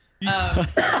down."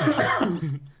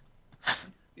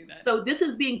 Do that. So this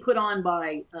is being put on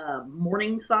by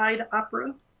Morningside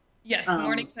Opera. Yes,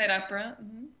 Morningside Opera.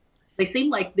 Mm-hmm. They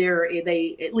seem like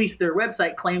they at least their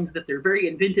website claims that they're very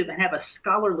inventive and have a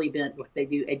scholarly bent. If they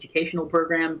do educational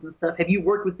programs and stuff. Have you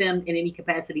worked with them in any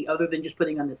capacity other than just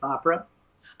putting on this opera?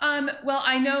 Well,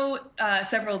 I know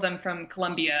several of them from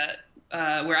Columbia,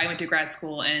 where I went to grad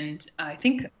school, and I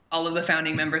think all of the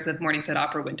founding members of Morningside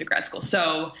Opera went to grad school.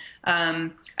 So I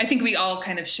think we all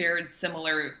kind of shared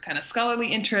similar kind of scholarly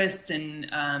interests in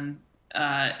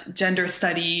gender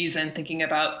studies and thinking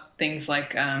about things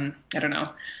like, I don't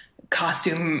know,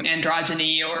 costume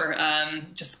androgyny or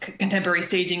just contemporary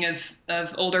staging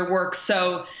of older works.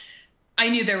 So I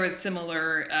knew there were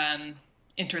similar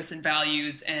interests and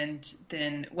values. And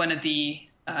then one of the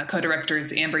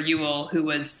co-directors, Amber Ewell, who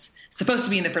was supposed to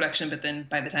be in the production, but then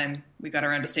by the time we got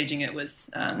around to staging it was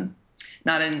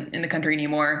not in the country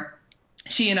anymore.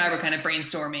 She and I were kind of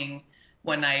brainstorming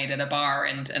one night at a bar,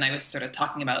 and I was sort of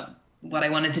talking about what I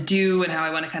wanted to do and how I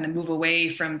want to kind of move away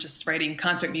from just writing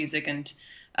concert music. And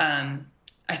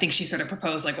I think she sort of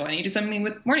proposed like, well, I need to do something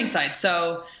with Morningside.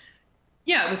 So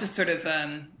yeah, it was just sort of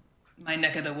my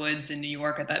neck of the woods in New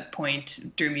York at that point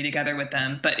drew me together with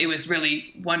them. But it was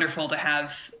really wonderful to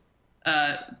have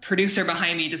a producer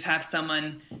behind me, just have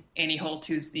someone, Annie Holt,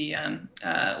 who's the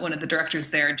one of the directors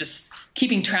there, just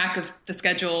keeping track of the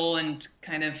schedule and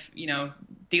kind of,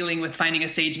 dealing with finding a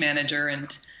stage manager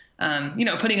and,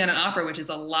 putting on an opera, which is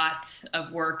a lot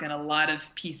of work and a lot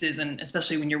of pieces. And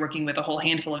especially when you're working with a whole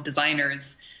handful of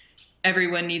designers,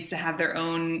 everyone needs to have their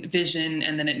own vision,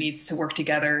 and then it needs to work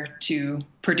together to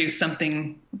produce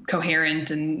something coherent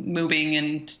and moving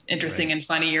and interesting and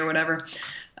funny or whatever.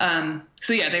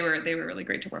 So yeah, they were really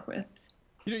great to work with.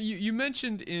 You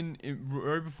mentioned in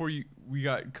right before we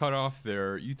got cut off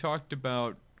there, you talked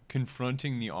about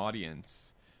confronting the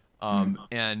audience.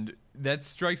 And that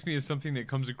strikes me as something that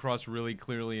comes across really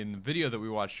clearly in the video that we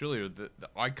watched earlier. The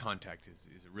eye contact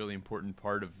is a really important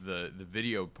part of the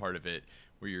video part of it,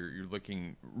 where you're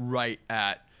looking right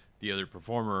at the other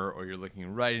performer, or you're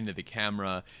looking right into the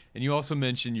camera. And you also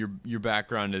mentioned your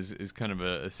background as kind of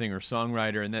a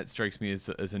singer-songwriter, and that strikes me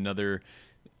as another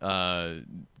kind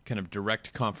of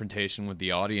direct confrontation with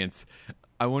the audience.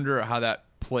 I wonder how that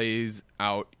plays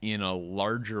out in a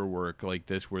larger work like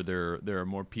this, where there are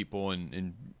more people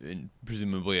and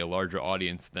presumably a larger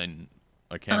audience than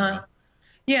a camera.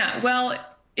 Yeah, well,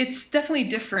 it's definitely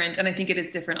different, and I think it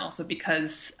is different also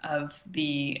because of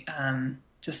the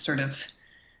just sort of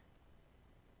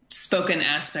spoken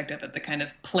aspect of it, the kind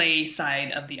of play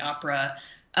side of the opera,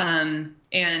 and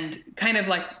kind of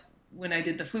like when I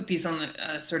did the flute piece on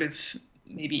the sort of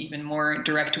maybe even more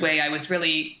direct way, I was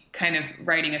really kind of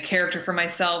writing a character for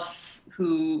myself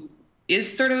who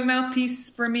is sort of a mouthpiece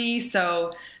for me.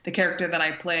 So the character that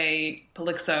I play,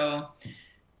 Polixo,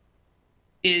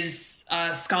 is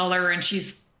a scholar, and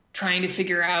she's trying to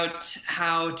figure out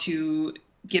how to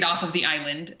get off of the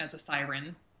island as a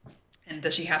siren. And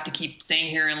does she have to keep staying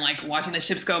here and like watching the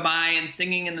ships go by and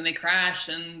singing, and then they crash,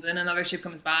 and then another ship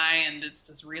comes by, and it's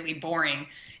just really boring.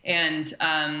 And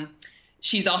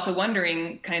she's also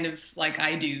wondering, kind of like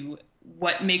I do,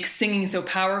 what makes singing so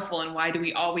powerful, and why do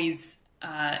we always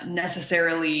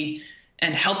necessarily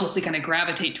and helplessly kind of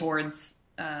gravitate towards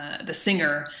the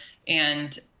singer,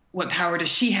 and what power does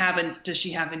she have, and does she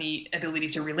have any ability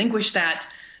to relinquish that?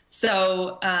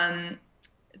 So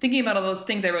thinking about all those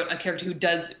things, I wrote a character who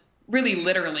does really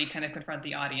literally kind of confront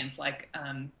the audience, like,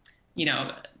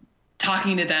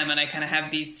 talking to them, and I kind of have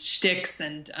these shticks,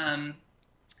 and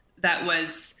that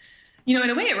was, in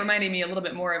a way it reminded me a little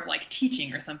bit more of like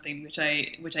teaching or something, which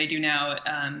I do now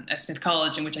at Smith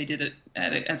College, and which I did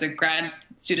as a grad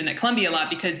student at Columbia a lot,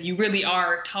 because you really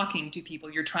are talking to people.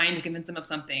 You're trying to convince them of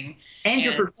something. And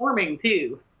you're performing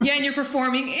too. Yeah, and you're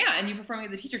performing. Yeah, and you're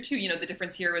performing as a teacher too. The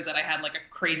difference here was that I had like a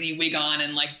crazy wig on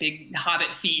and like big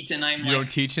Hobbit feet, and You don't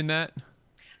teach in that?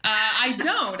 I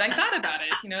don't. I thought about it.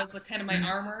 It's like kind of my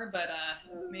armor, but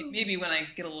maybe when I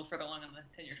get a little further along on the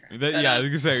tenure track. I was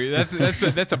gonna say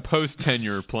that's a post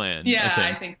tenure plan. Yeah,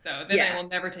 I think so. Then I will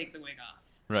never take the wig off.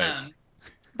 Right.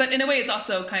 but in a way, it's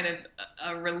also kind of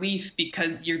a relief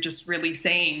because you're just really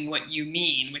saying what you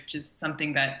mean, which is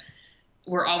something that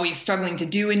we're always struggling to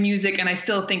do in music. And I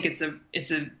still think it's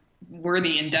a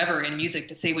worthy endeavor in music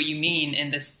to say what you mean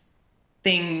in this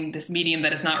medium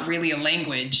that is not really a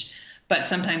language, but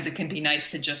sometimes it can be nice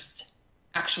to just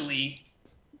actually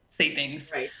say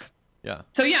things. Right. Yeah.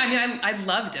 So yeah, I mean, I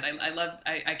loved it.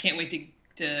 I can't wait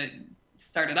to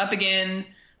start it up again.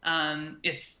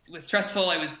 It was stressful.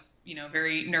 I was,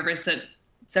 very nervous at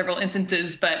several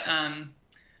instances, but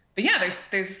yeah,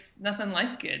 there's nothing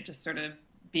like it. Just sort of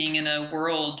being in a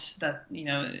world that,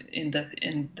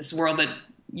 in this world that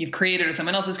you've created or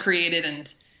someone else has created,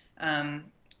 and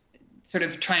sort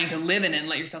of trying to live in it and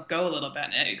let yourself go a little bit.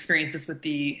 I experienced this with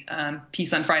the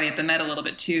piece on Friday at the Met a little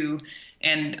bit too.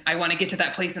 And I want to get to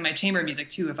that place in my chamber music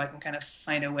too, if I can kind of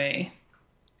find a way.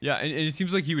 Yeah, and it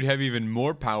seems like you would have even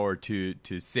more power to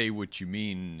say what you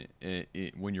mean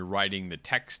when you're writing the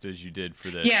text as you did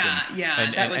for this. Yeah,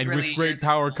 and really with great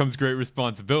power comes great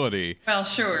responsibility. Well,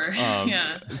 sure.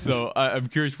 Yeah. So I'm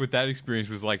curious what that experience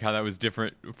was like, how that was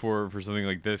different for something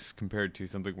like this compared to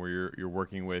something where you're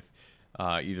working with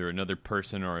either another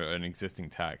person or an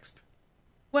existing text.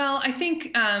 Well, I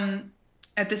think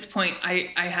at this point,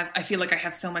 I feel like I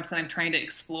have so much that I'm trying to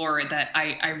explore that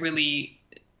I really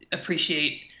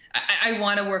appreciate. I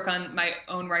want to work on my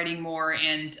own writing more,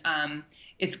 and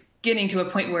it's getting to a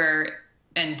point where,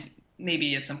 and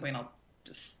maybe at some point I'll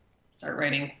just start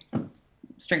writing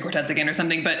string quartets again or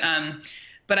something. But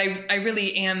I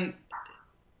really am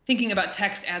thinking about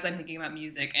text as I'm thinking about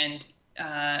music, and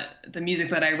the music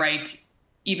that I write,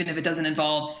 even if it doesn't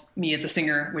involve me as a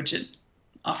singer, which it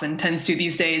often tends to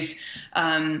these days.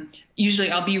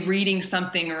 Usually I'll be reading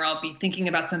something or I'll be thinking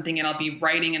about something and I'll be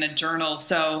writing in a journal.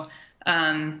 So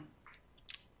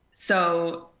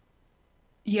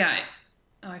yeah.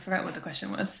 Oh, I forgot what the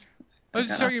question was. I was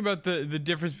just talking about the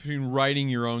difference between writing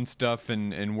your own stuff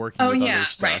and working with other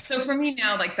stuff. Right. So for me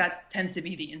now, like that tends to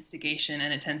be the instigation,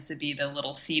 and it tends to be the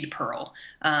little seed pearl.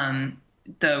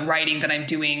 The writing that I'm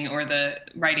doing or the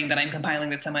writing that I'm compiling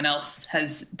that someone else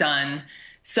has done.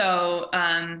 So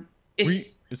it's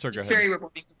very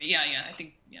rewarding for me. Yeah, I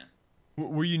think, yeah.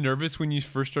 Were you nervous when you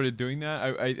first started doing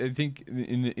that? I think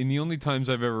in the only times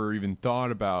I've ever even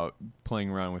thought about playing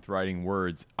around with writing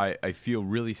words, I feel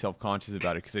really self-conscious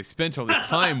about it because I spent all this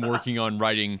time working on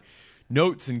writing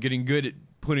notes and getting good at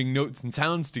putting notes and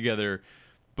sounds together.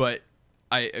 But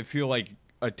I feel like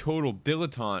a total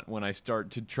dilettante when I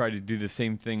start to try to do the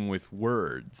same thing with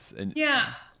words. And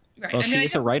yeah, right. Well,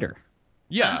 she's a writer.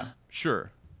 Yeah,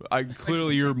 sure.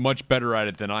 Clearly, you're much better at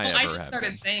it than I ever have. I just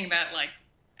started saying that like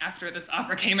after this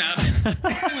opera came out.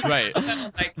 Right. On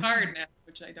my card now,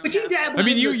 which I don't have. I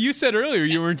mean, you said earlier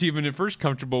you weren't even at first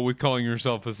comfortable with calling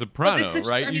yourself a soprano,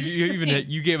 right?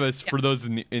 You gave us, for those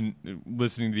in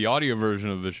listening to the audio version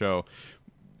of the show,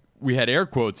 we had air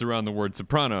quotes around the word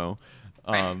soprano.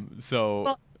 Right.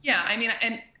 Well, yeah, I mean,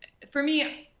 and for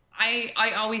me,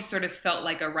 I always sort of felt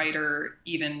like a writer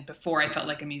even before I felt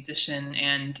like a musician,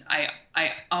 and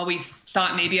I always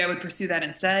thought maybe I would pursue that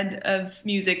instead of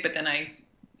music, but then I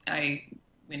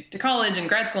went to college and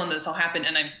grad school and this all happened,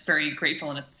 and I'm very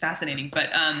grateful and it's fascinating, but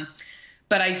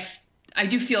I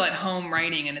do feel at home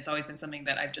writing, and it's always been something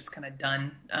that I've just kind of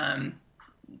done,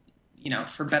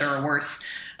 for better or worse.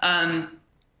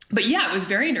 But yeah, it was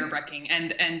very nerve-wracking,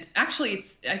 and actually,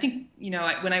 I think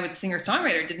when I was a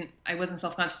singer-songwriter, I wasn't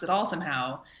self-conscious at all.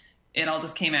 Somehow, it all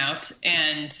just came out,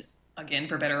 and again,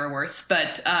 for better or worse.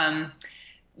 But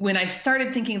when I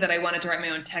started thinking that I wanted to write my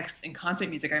own texts in concert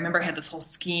music, I remember I had this whole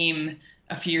scheme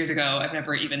a few years ago. I've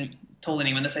never even told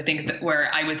anyone this. I think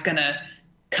where I was gonna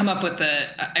come up with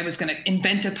I was going to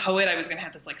invent a poet. I was going to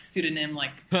have this like pseudonym,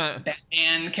 like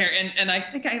Batman character. And I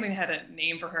think I even had a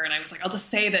name for her. And I was like, I'll just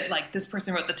say that like this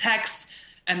person wrote the text,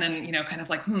 and then, kind of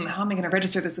like, how am I going to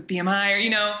register this with BMI,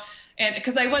 or, and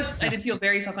because I did feel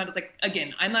very self-conscious. Like,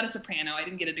 again, I'm not a soprano. I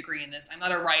didn't get a degree in this. I'm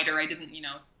not a writer. I didn't,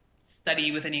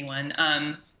 study with anyone.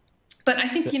 But I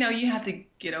think, you have to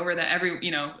get over that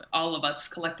all of us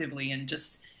collectively, and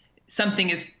just something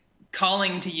is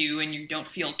calling to you and you don't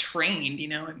feel trained,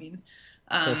 I mean.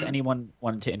 So if anyone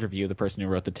wanted to interview the person who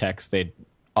wrote the text, they'd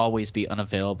always be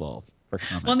unavailable for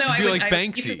comment. Well, no, I would, like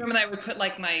Banksy. I would put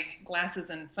like my glasses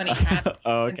and funny hat.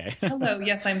 Oh, okay. Hello,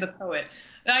 yes, I'm the poet.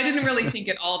 I didn't really think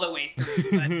it all the way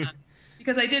through, but,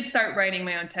 because I did start writing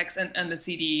my own text and the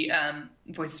CD,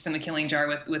 Voices from the Killing Jar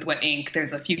with Wet Ink.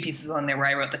 There's a few pieces on there where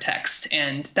I wrote the text,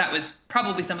 and that was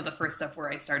probably some of the first stuff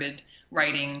where I started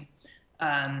writing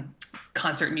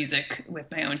concert music with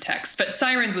my own text. But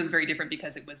Sirens was very different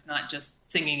because it was not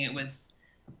just singing, it was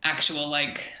actual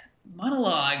like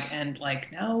monologue, and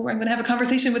like now I'm going to have a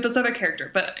conversation with this other character.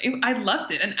 But I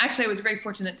loved it, and actually I was very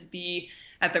fortunate to be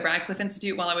at the Radcliffe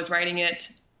Institute while I was writing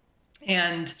it,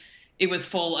 and it was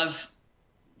full of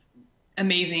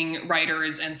amazing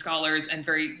writers and scholars and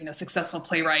very successful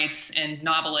playwrights and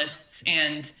novelists,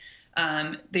 and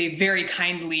they very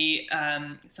kindly,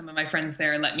 some of my friends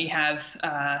there let me have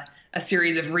a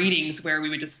series of readings where we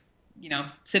would just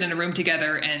sit in a room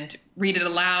together and read it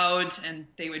aloud, and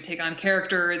they would take on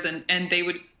characters, and they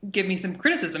would give me some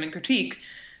criticism and critique.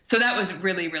 So that was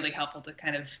really, really helpful to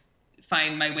kind of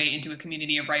find my way into a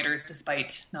community of writers,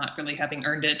 despite not really having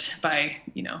earned it by,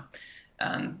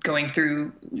 going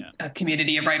through a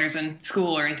community of writers in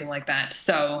school or anything like that.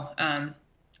 So,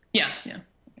 yeah, I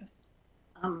guess.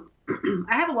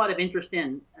 I have a lot of interest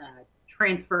in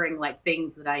transferring like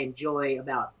things that I enjoy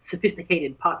about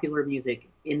sophisticated popular music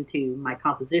into my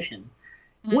composition.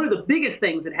 Mm-hmm. One of the biggest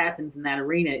things that happens in that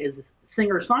arena is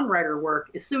singer-songwriter work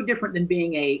is so different than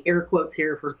being a, air quotes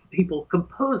here for people,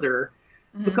 composer,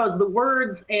 mm-hmm. because the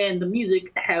words and the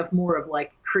music have more of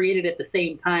like created at the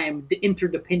same time,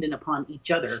 interdependent upon each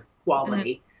other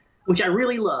quality, mm-hmm. which I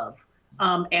really love.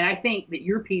 And I think that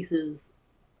your pieces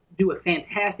do a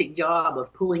fantastic job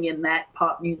of pulling in that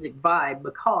pop music vibe,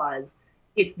 because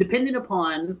it's dependent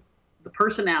upon the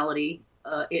personality.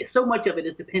 So much of it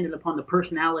is dependent upon the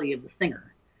personality of the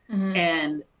singer. Mm-hmm.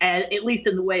 And at least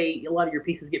in the way a lot of your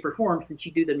pieces get performed, since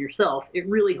you do them yourself, it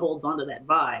really holds onto that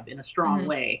vibe in a strong mm-hmm.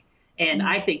 way. And mm-hmm.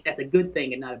 I think that's a good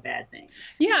thing and not a bad thing.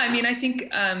 Yeah, I mean, I think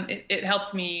it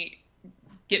helped me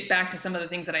get back to some of the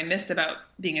things that I missed about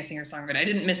being a singer-songwriter. I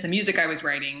didn't miss the music I was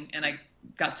writing, and I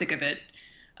got sick of it.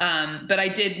 But I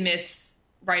did miss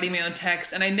writing my own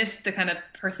text, and I missed the kind of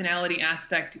personality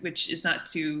aspect, which is not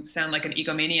to sound like an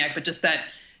egomaniac, but just that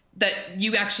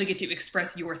you actually get to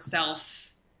express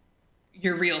yourself,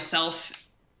 your real self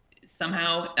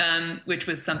somehow, which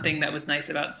was something that was nice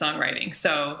about songwriting.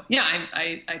 So yeah,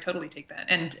 I totally take that.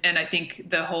 And I think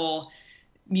the whole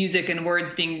music and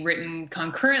words being written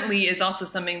concurrently is also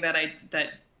something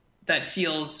that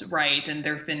feels right. And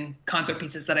there've been concert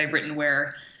pieces that I've written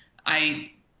where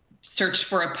I searched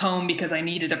for a poem because I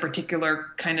needed a particular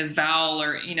kind of vowel,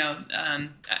 or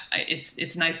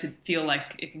it's nice to feel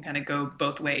like it can kind of go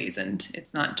both ways, and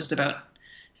it's not just about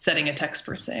setting a text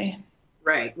per se.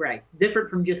 Right. Different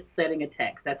from just setting a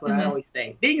text. That's what mm-hmm. I always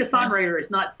say. Being a songwriter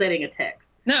is not setting a text.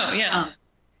 No, yeah.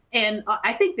 And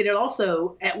I think that it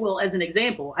also, as an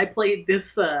example, I played this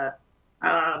the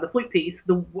flute piece.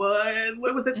 What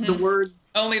was it? Mm-hmm. The words.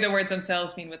 Only the words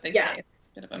themselves mean what they say. It's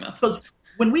a bit of a mouthful. So,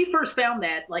 when we first found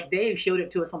that, like Dave showed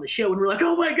it to us on the show, and we're like,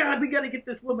 oh my God, we got to get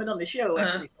this woman on the show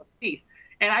after we saw the piece.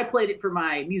 And I played it for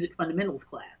my music fundamentals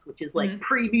class, which is like mm-hmm.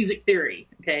 pre-music theory,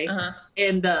 okay? Uh-huh.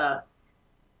 And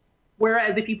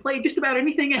whereas if you play just about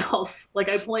anything else, like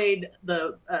I played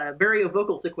the Vario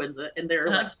vocal sequenza, and they're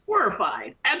like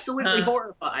horrified, absolutely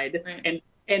horrified, right.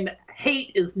 and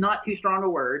hate is not too strong a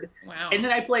word. Wow. And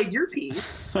then I played your piece,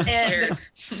 and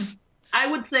I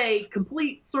would say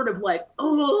complete sort of like,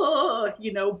 but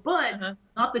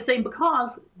not the same,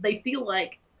 because they feel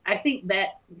like, I think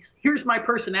that here's my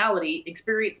personality,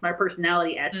 experience my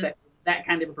personality aspect. That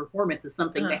kind of a performance is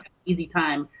something that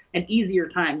has an easier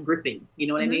time gripping. You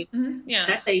know what I mean? Mm-hmm. Yeah.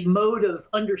 That's a mode of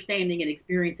understanding and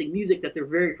experiencing music that they're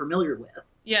very familiar with.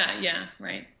 Yeah,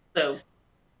 right. So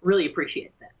really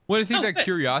appreciate that. Well, I think that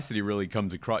curiosity really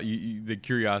comes across, the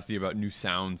curiosity about new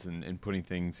sounds and putting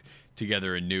things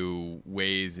together in new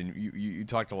ways. And you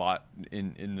talked a lot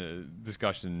in the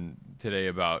discussion today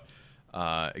about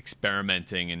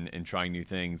experimenting and trying new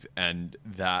things, and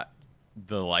that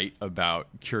the light about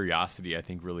curiosity, I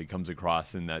think, really comes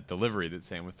across in that delivery that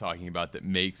Sam was talking about, that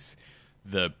makes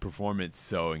the performance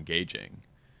so engaging.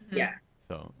 Yeah.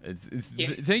 So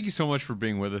thank you so much for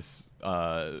being with us.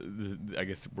 I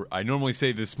guess I normally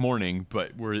say this morning,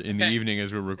 but we're in the evening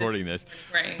as we're recording this.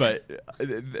 Right. But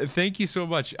thank you so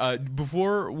much.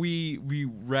 Before we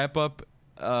wrap up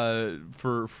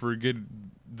for good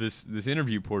this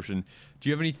interview portion, do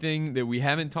you have anything that we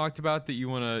haven't talked about that you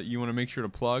wanna make sure to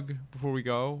plug before we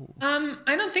go?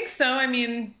 I don't think so. I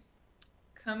mean,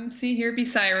 come see Here Be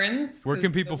Sirens. Where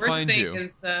can people find you?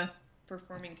 Is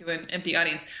performing to an empty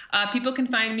audience. People can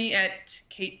find me at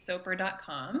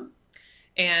katesoper.com,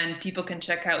 and people can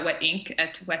check out Wet Ink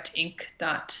at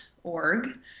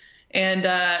wetink.org. And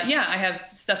I have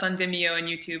stuff on Vimeo and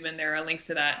YouTube, and there are links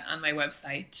to that on my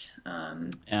website.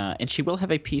 And she will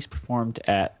have a piece performed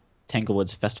at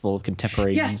Tanglewood's Festival of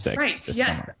Contemporary Music this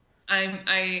summer.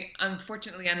 I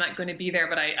unfortunately I'm not going to be there,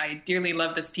 but I dearly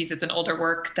love this piece. It's an older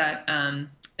work that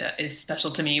is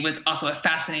special to me, with also a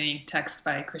fascinating text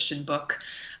by Christian Book.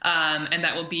 And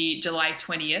that will be July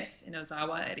 20th in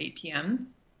Ozawa at 8 p.m.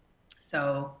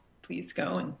 So please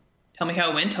go and tell me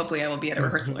how it went. Hopefully I will be at a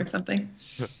rehearsal or something.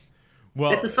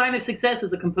 Well, that's a sign of success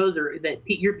as a composer, that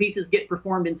your pieces get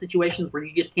performed in situations where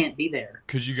you just can't be there.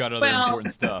 Because you got other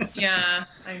important stuff. Yeah,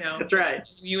 I know. That's right.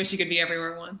 You wish you could be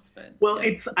everywhere once, but well,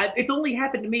 yeah. it's only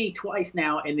happened to me twice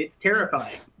now, and it's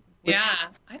terrifying. Yeah,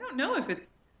 I don't know if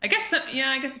it's. I guess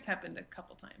it's happened a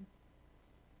couple times.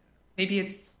 Maybe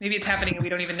it's happening and we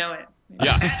don't even know it.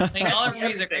 Yeah. Like, all our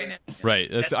movies are great now.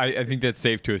 Right. I think that's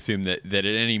safe to assume that at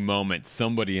any moment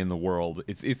somebody in the world,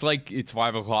 it's like it's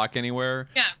 5 o'clock anywhere.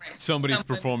 Yeah, right. Somebody's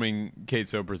performing Kate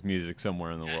Soper's music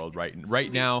somewhere in the world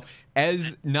right now.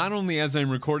 As not only as I'm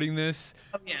recording this,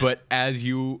 but as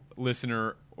you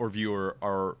listener or viewer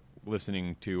are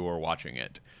listening to or watching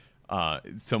it.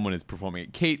 Someone is performing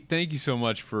it. Kate, thank you so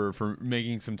much for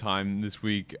making some time this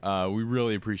week. We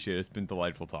really appreciate it. It's been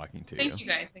delightful talking to you. Thank you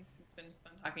guys. Thanks. It's been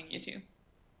fun talking to you too.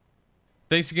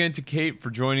 Thanks again to Kate for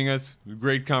joining us.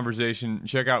 Great conversation.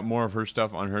 Check out more of her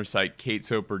stuff on her site,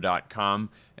 katesoper.com.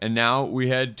 And now we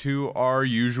head to our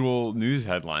usual news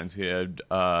headlines. We had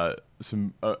an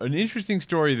interesting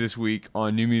story this week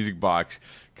on New Music Box,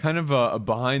 kind of a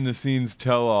behind-the-scenes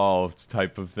tell-all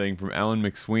type of thing from Ellen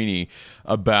McSweeney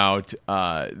about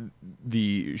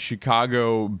the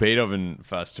Chicago Beethoven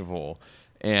Festival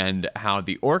and how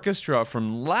the orchestra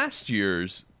from last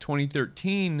year's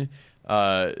 2013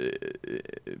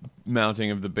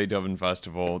 mounting of the Beethoven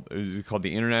Festival, is it called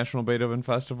the International Beethoven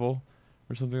Festival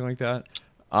or something like that?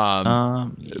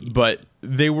 But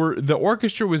the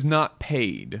orchestra was not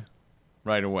paid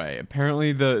right away.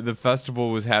 Apparently the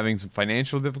festival was having some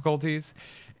financial difficulties,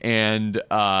 and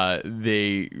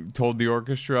they told the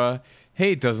orchestra,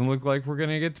 hey, it doesn't look like we're going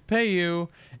to get to pay you.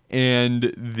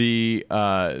 And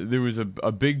there was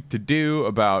a big to-do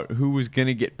about who was going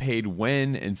to get paid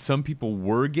when, and some people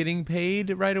were getting paid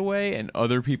right away and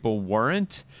other people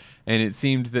weren't. And it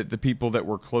seemed that the people that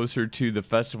were closer to the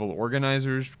festival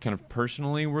organizers kind of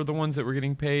personally were the ones that were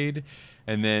getting paid.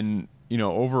 And then,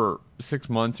 over 6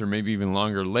 months or maybe even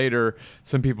longer later,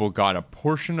 some people got a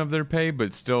portion of their pay,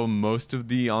 but still most of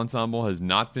the ensemble has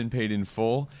not been paid in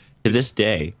full. To this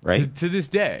day, right? To this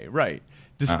day, right.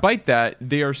 Despite that,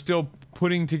 they are still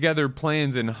putting together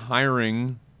plans and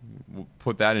hiring, we'll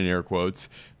put that in air quotes,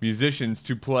 musicians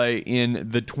to play in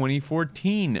the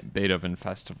 2014 Beethoven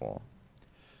Festival.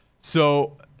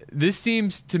 So this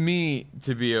seems to me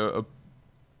to be a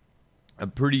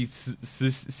pretty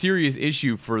serious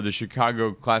issue for the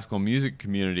Chicago classical music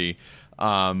community,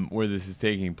 where this is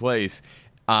taking place.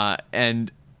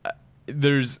 And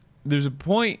there's a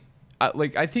point,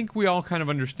 I think we all kind of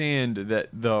understand that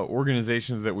the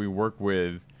organizations that we work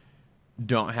with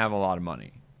don't have a lot of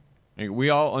money. We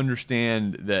all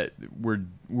understand that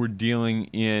we're dealing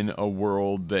in a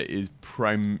world that is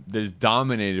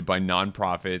dominated by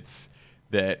nonprofits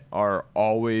that are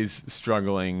always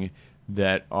struggling,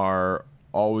 that are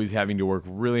always having to work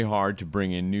really hard to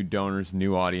bring in new donors,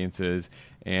 new audiences,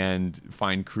 and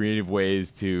find creative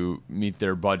ways to meet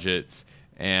their budgets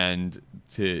and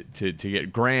to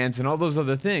get grants and all those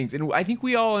other things. And I think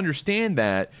we all understand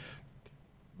that,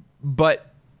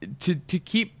 but to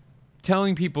keep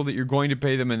telling people that you're going to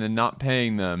pay them and then not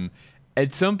paying them,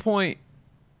 at some point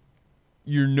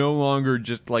you're no longer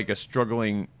just like a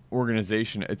struggling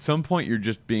organization. At some point you're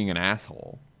just being an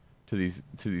asshole to these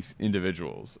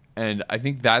individuals. And I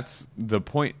think that's the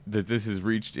point that this has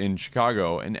reached in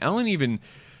Chicago. And Ellen even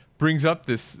brings up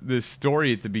this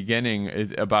story at the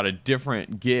beginning about a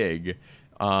different gig,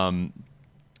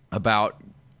 about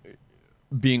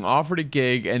being offered a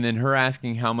gig and then her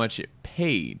asking how much it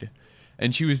paid.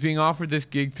 And she was being offered this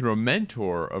gig through a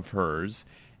mentor of hers.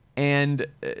 And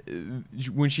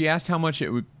when she asked how much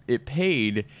it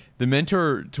paid, the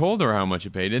mentor told her how much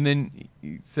it paid, and then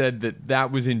said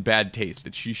that was in bad taste,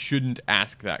 that she shouldn't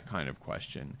ask that kind of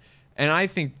question. And I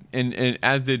think, and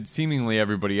as did seemingly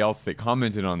everybody else that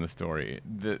commented on the story,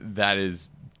 that is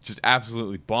just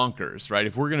absolutely bonkers, right?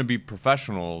 If we're going to be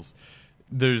professionals,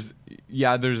 there's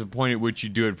a point at which you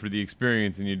do it for the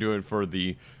experience and you do it for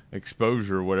the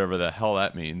exposure, whatever the hell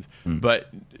that means.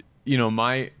 But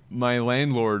my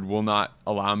landlord will not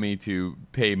allow me to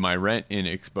pay my rent in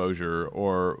exposure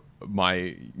or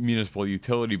my municipal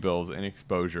utility bills in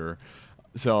exposure.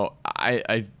 So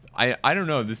I don't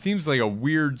know. This seems like a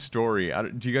weird story.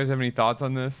 Do you guys have any thoughts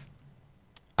on this?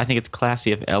 I think it's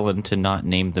classy of Ellen to not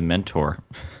name the mentor.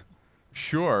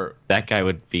 Sure. That guy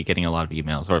would be getting a lot of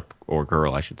emails, or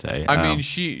girl, I should say. I mean,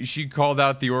 she called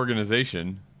out the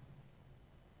organization.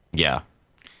 Yeah.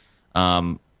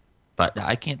 But but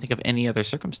I can't think of any other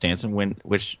circumstance in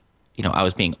which I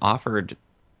was being offered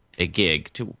a gig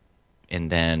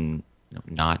and then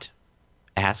not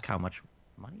ask how much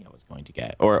money I was going to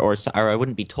get, or I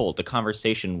wouldn't be told. The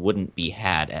conversation wouldn't be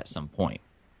had at some point.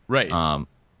 Right.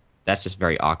 That's just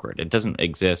very awkward. It doesn't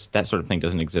exist. That sort of thing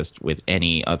doesn't exist with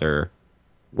any other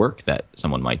work that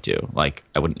someone might do. Like,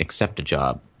 I wouldn't accept a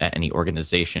job at any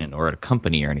organization or at a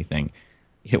company or anything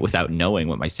without knowing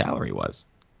what my salary was.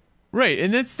 Right,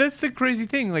 and that's the crazy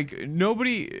thing. Like,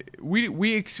 nobody,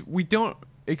 we don't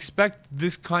expect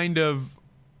this kind of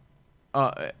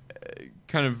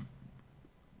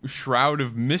shroud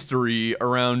of mystery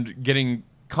around getting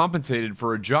compensated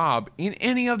for a job in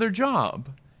any other job,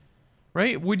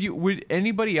 right? Would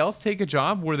anybody else take a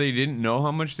job where they didn't know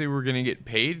how much they were going to get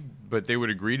paid, but they would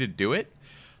agree to do it?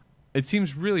 It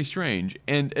seems really strange.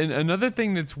 And another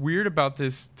thing that's weird about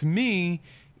this to me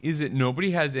is that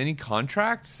nobody has any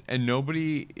contracts and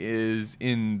nobody is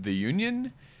in the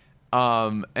union.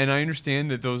 And I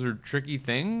understand that those are tricky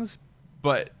things,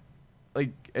 but like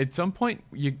at some point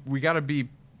we got to be,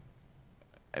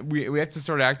 we have to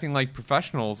start acting like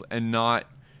professionals and not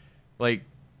like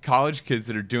college kids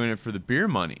that are doing it for the beer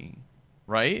money,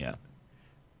 right? Yeah.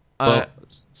 Well,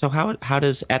 so how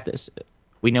does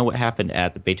we know what happened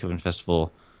at the Beethoven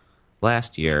Festival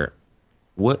last year.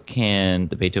 What can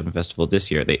the Beethoven Festival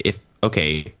this year?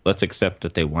 Let's accept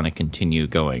that they want to continue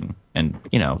going, and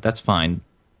that's fine.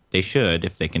 They should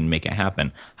if they can make it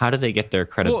happen. How do they get their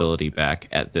credibility back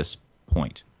at this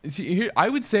point? See, here, I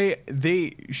would say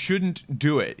they shouldn't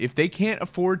do it. If they can't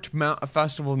afford to mount a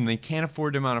festival, then they can't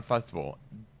afford to mount a festival.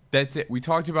 That's it. We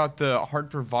talked about the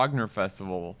Hartford Wagner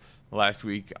Festival last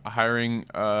week, hiring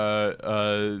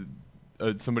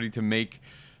somebody to make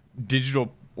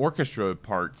digital orchestra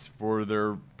parts for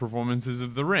their performances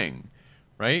of The Ring,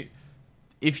 right?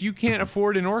 If you can't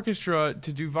afford an orchestra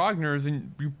to do Wagner,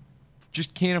 then you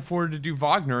just can't afford to do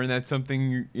Wagner, and that's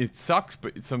something, it sucks,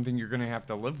 but it's something you're going to have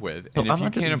to live with. And if you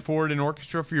can't afford an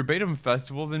orchestra for your Beethoven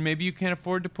Festival, then maybe you can't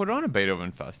afford to put on a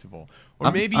Beethoven Festival.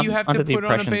 Or maybe you have to put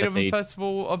on a Beethoven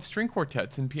Festival of string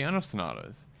quartets and piano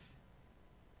sonatas.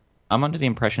 I'm under the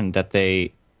impression that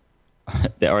they,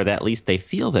 or that at least they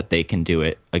feel that they can do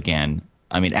it again.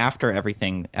 I mean, after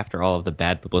all of the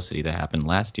bad publicity that happened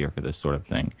last year for this sort of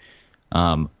thing,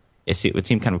 it would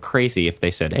seem kind of crazy if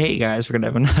they said, hey, guys, we're going to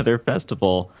have another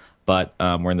festival, but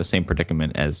we're in the same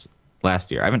predicament as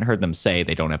last year. I haven't heard them say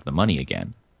they don't have the money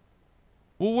again.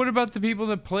 Well, what about the people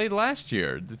that played last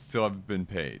year that still haven't been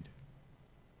paid?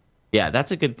 Yeah,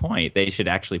 that's a good point. They should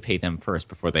actually pay them first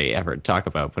before they ever talk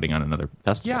about putting on another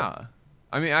festival. Yeah.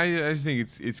 I mean, I just think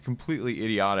it's completely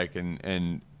idiotic,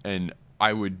 and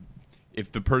I would,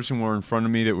 if the person were in front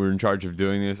of me that were in charge of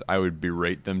doing this, I would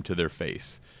berate them to their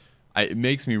face. It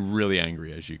makes me really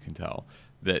angry, as you can tell,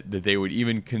 that they would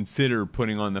even consider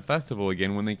putting on the festival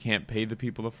again when they can't pay the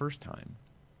people the first time.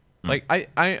 Like,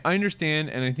 I understand,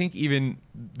 and I think even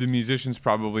the musicians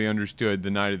probably understood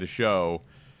the night of the show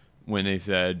when they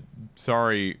said,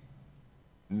 sorry,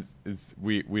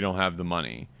 we don't have the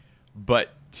money.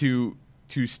 But to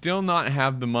still not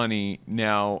have the money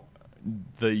now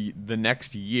the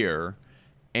next year,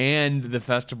 and the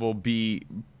festival be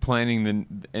planning the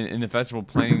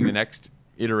next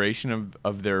iteration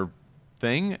of their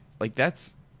thing, like,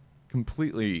 that's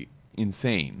completely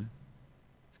insane.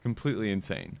 It's completely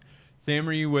insane. Sam,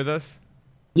 are you with us?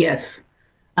 Yes.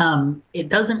 It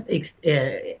doesn't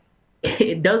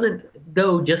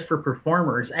go just for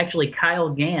performers. Actually, Kyle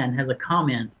Gann has a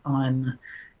comment on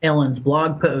Ellen's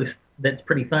blog post that's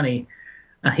pretty funny.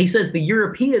 He says the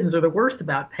Europeans are the worst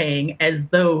about paying, as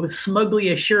though smugly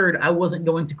assured I wasn't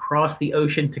going to cross the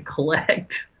ocean to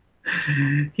collect.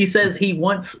 He says he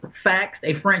once faxed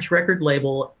a French record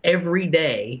label every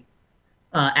day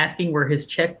asking where his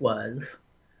check was.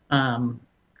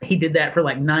 He did that for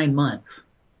like 9 months.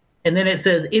 And then it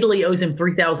says Italy owes him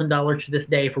 $3,000 to this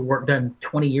day for work done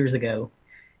 20 years ago.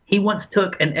 He once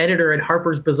took an editor at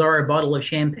Harper's Bazaar a bottle of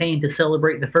champagne to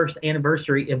celebrate the first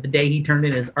anniversary of the day he turned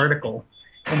in his article.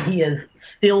 And he is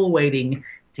still waiting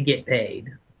to get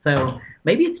paid. So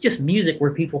maybe it's just music where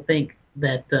people think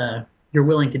that you're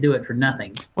willing to do it for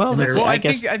nothing. Well, I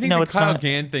think the Kyle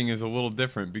Gann thing is a little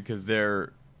different because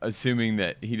they're assuming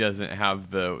that he doesn't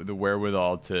have the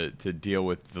wherewithal to deal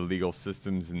with the legal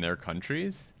systems in their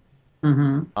countries.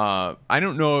 Mm-hmm. I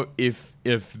don't know if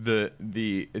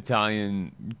the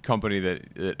Italian company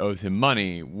that owes him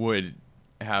money would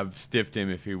have stiffed him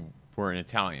if he were an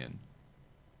Italian.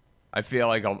 I feel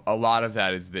like a lot of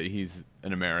that is that he's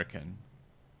an American.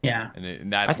 Yeah,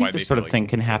 and that's I think this sort of thing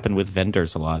can happen with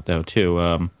vendors a lot, though, too,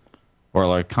 or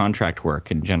like contract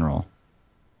work in general.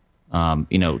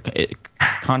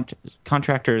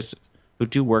 Contractors who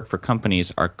do work for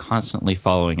companies are constantly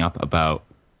following up about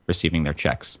receiving their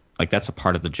checks. Like, that's a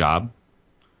part of the job.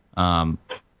 And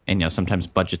sometimes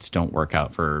budgets don't work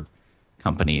out for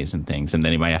companies and things, and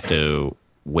then you might have to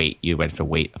wait. You might have to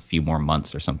wait a few more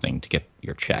months or something to get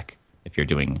your check if you're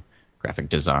doing graphic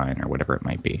design or whatever it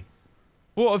might be.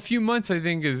 Well, a few months, I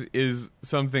think, is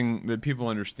something that people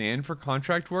understand for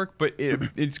contract work, but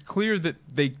it's clear that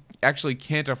they actually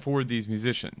can't afford these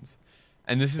musicians,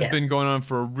 and this has been going on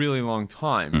for a really long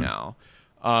time now.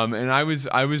 And I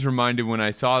was reminded when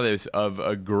I saw this of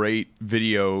a great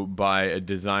video by a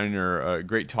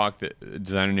great talk that a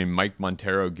designer named Mike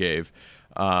Montero gave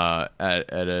at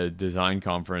a design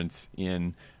conference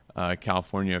in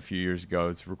California a few years ago.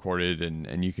 It's recorded,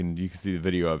 and you can see the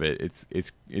video of it.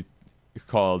 It's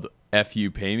called "F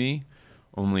You Pay Me,"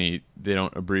 only they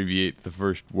don't abbreviate the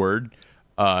first word.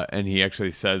 And he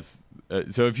actually says,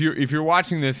 so if you're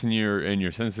watching this and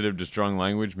you're sensitive to strong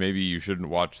language, maybe you shouldn't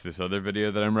watch this other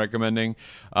video that I'm recommending.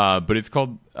 But it's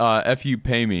called "F You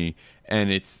Pay Me," and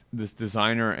it's this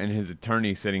designer and his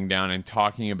attorney sitting down and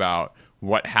talking about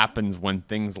what happens when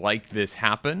things like this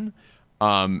happen.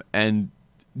 And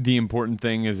the important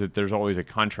thing is that there's always a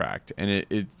contract, and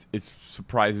it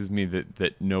surprises me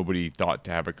that nobody thought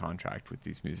to have a contract with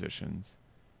these musicians.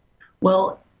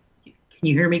 Well, can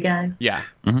you hear me, guys? Yeah.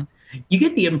 Mm-hmm. You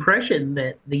get the impression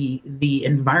that the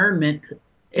environment,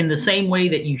 in the same way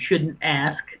that you shouldn't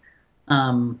ask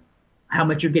how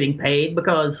much you're getting paid,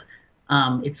 because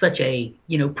it's such a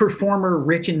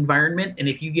performer-rich environment, and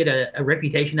if you get a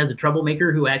reputation as a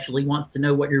troublemaker who actually wants to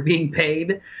know what you're being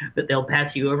paid, but they'll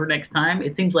pass you over next time,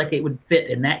 it seems like it would fit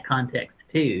in that context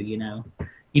too. You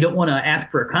don't want to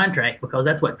ask for a contract because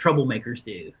that's what troublemakers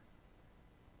do.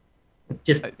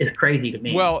 It's crazy to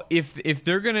me. Well, if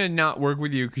they're gonna not work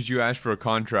with you because you asked for a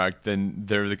contract, then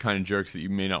they're the kind of jerks that you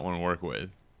may not want to work with.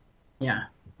 Yeah.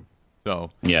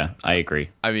 So yeah, I agree.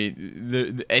 I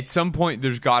mean, at some point,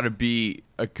 there's got to be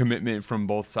a commitment from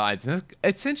both sides, and that's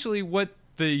essentially what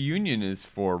the union is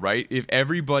for, right? If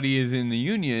everybody is in the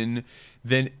union,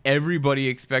 then everybody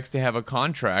expects to have a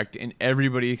contract, and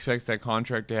everybody expects that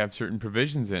contract to have certain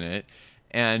provisions in it,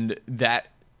 and that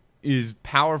is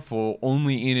powerful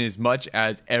only in as much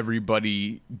as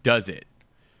everybody does it.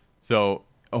 So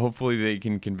hopefully they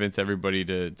can convince everybody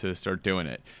to start doing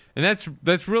it. And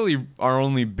that's really our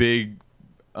only big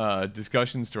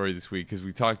discussion story this week, because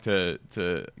we talked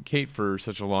to Kate for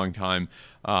such a long time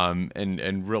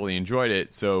and really enjoyed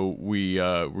it. So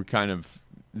we're kind of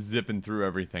zipping through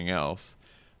everything else.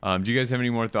 Do you guys have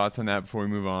any more thoughts on that before we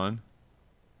move on?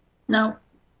 No.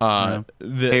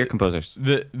 Pay your composers.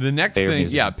 The next pay thing,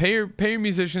 yeah, pay your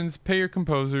musicians, pay your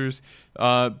composers.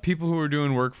 People who are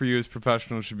doing work for you as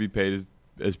professionals should be paid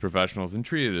as professionals and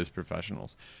treated as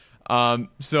professionals.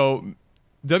 So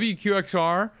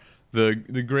WQXR,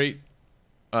 the great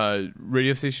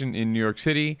radio station in New York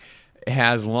City,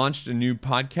 has launched a new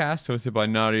podcast hosted by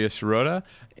Nadia Sirota,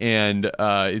 and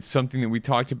it's something that we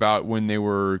talked about when they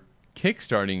were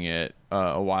kickstarting it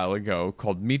a while ago,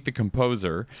 called Meet the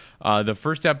Composer. The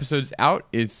first episode's out.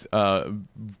 It's a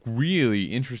really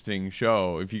interesting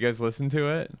show. If you guys listen to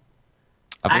it,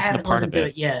 I haven't listened to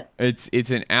it yet.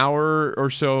 It's an hour or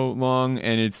so long,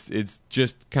 and it's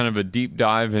just kind of a deep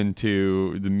dive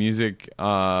into the music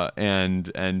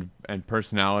and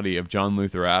personality of John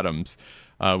Luther Adams,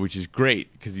 which is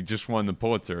great because he just won the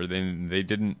Pulitzer. They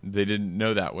didn't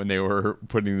know that when they were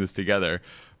putting this together,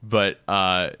 but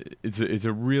it's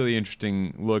a really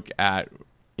interesting look at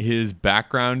his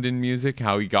background in music,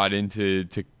 how he got into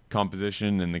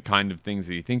composition, and the kind of things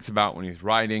that he thinks about when he's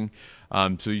writing.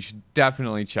 So you should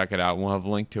definitely check it out. We'll have a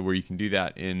link to where you can do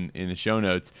that in the show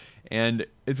notes. And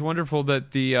it's wonderful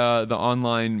that the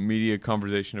online media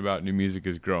conversation about new music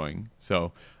is growing.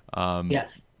 So yes.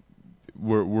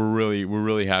 We're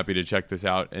really happy to check this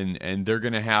out. And they're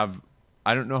going to have,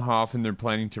 I don't know how often they're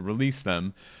planning to release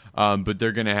them, but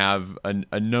they're going to have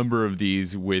a number of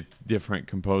these with different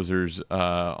composers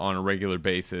on a regular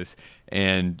basis.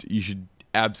 And you should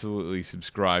absolutely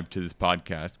subscribe to this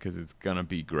podcast because it's going to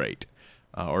be great.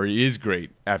 Or it is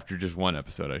great after just one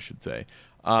episode, I should say.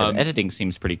 The editing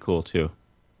seems pretty cool too.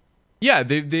 Yeah,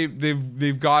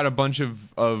 they've got a bunch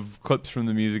of clips from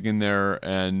the music in there,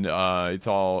 and it's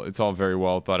all very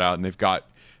well thought out. And they've got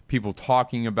people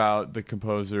talking about the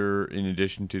composer in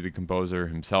addition to the composer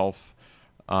himself.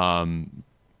 So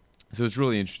it's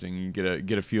really interesting. You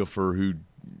get a feel for who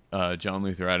John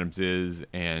Luther Adams is,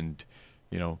 and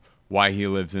why he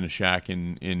lives in a shack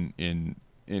in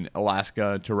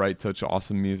Alaska to write such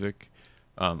awesome music.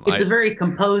 It's a very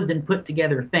composed and put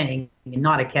together thing, and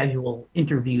not a casual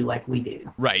interview like we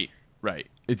do. Right. Right.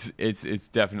 It's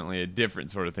definitely a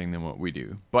different sort of thing than what we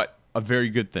do, but a very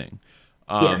good thing.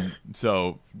 Yes.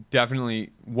 So definitely,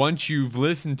 once you've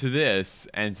listened to this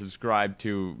and subscribed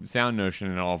to SoundNotion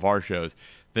and all of our shows,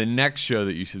 the next show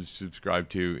that you should subscribe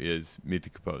to is Meet the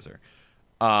Composer.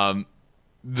 The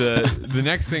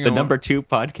next thing, the number 2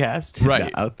 podcast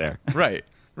out there. Right.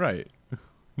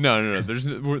 No.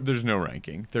 There's no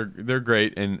ranking. They're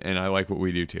great, and I like what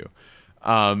we do too.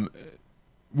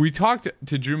 We talked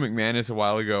to Drew McManus a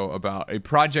while ago about a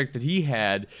project that he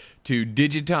had to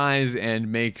digitize and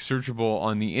make searchable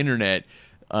on the internet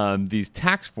these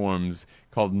tax forms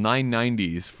called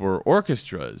 990s for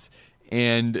orchestras.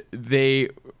 And they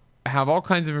have all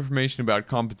kinds of information about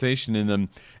compensation in them,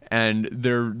 and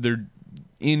they're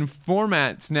in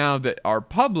formats now that are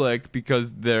public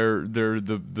because they're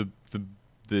the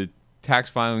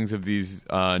tax filings of these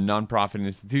nonprofit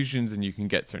institutions, and you can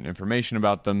get certain information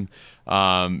about them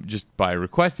just by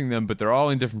requesting them, but they're all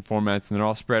in different formats, and they're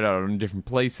all spread out in different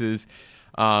places.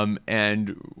 And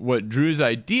what Drew's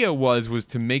idea was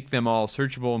to make them all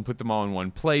searchable and put them all in one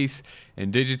place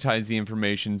and digitize the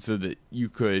information so that you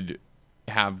could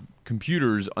have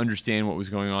computers understand what was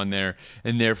going on there,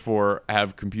 and therefore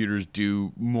have computers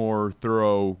do more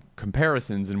thorough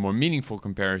comparisons and more meaningful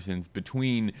comparisons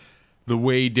between the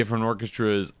way different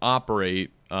orchestras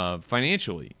operate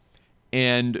financially.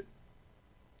 And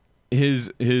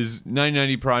his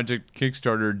 990 project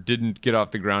Kickstarter didn't get off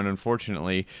the ground,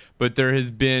 unfortunately, but there has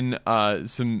been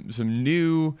some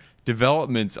new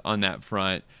developments on that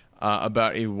front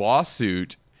about a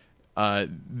lawsuit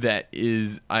that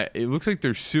is it looks like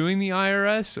they're suing the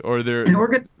IRS, or they're an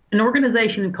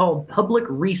organization called Public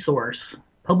Resource,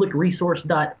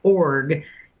 publicresource.org,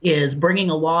 is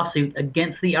bringing a lawsuit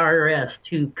against the IRS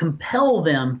to compel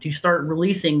them to start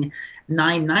releasing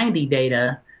 990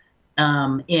 data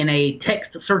in a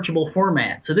text searchable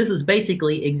format. So this is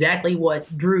basically exactly what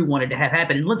Drew wanted to have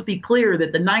happen. And let's be clear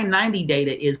that the 990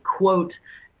 data is, quote,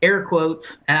 air quotes,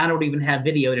 and I don't even have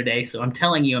video today, so I'm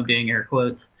telling you I'm doing air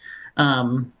quotes.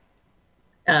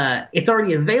 It's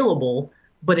already available,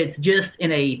 but it's just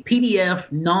in a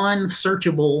PDF,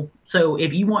 non-searchable. So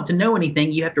if you want to know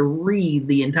anything, you have to read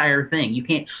the entire thing. You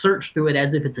can't search through it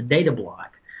as if it's a data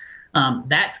block.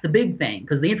 That's the big thing,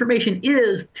 because the information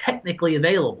is technically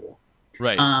available.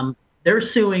 Right. They're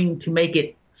suing to make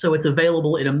it so it's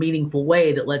available in a meaningful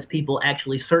way that lets people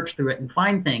actually search through it and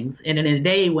find things. And in a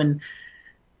day when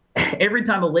every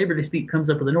time a labor dispute comes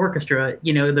up with an orchestra,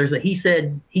 there's a he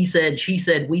said, she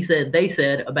said, we said, they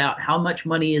said about how much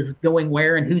money is going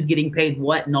where and who's getting paid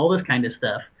what and all this kind of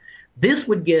stuff. This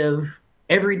would give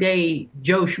everyday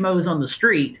Joe Schmoes on the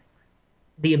street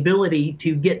the ability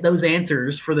to get those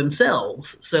answers for themselves,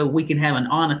 so we can have an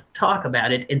honest talk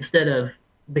about it instead of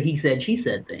the he said, she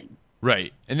said thing.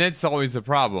 Right. And that's always the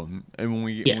problem. And when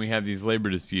we have these labor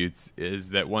disputes,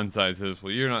 is that one side says,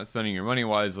 well, you're not spending your money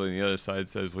wisely, and the other side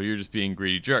says, well, you're just being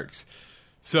greedy jerks.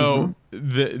 So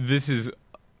this is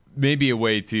maybe a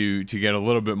way to get a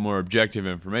little bit more objective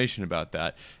information about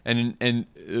that. And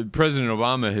President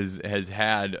Obama has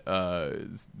had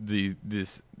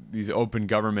these open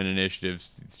government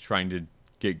initiatives trying to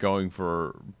get going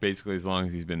for basically as long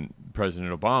as he's been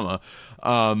President Obama.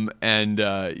 I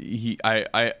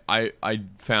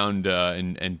found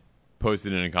and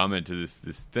posted in a comment to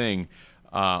this thing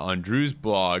on Drew's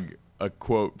blog a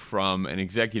quote from an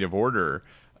executive order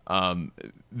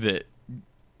that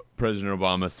President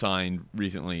Obama signed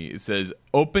recently. It says,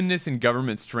 "Openness in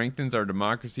government strengthens our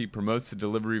democracy, promotes the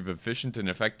delivery of efficient and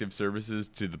effective services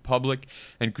to the public,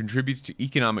 and contributes to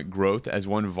economic growth as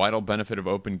one vital benefit of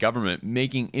open government.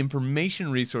 Making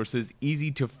information resources easy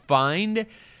to find,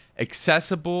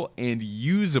 accessible, and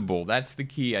usable." That's the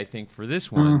key, I think, for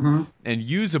this one. And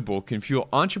usable can fuel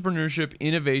entrepreneurship,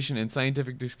 innovation, and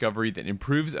scientific discovery that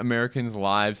improves Americans'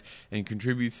 lives and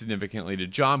contributes significantly to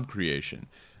job creation.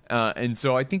 And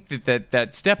so I think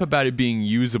that step about it being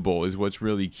usable is what's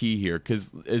really key here, because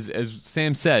as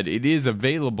Sam said, it is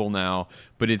available now,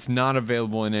 but it's not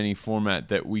available in any format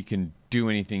that we can do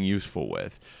anything useful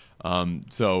with.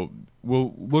 So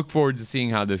we'll look forward to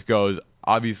seeing how this goes.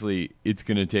 Obviously, it's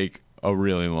going to take a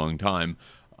really long time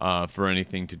for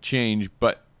anything to change,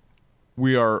 but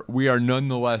we are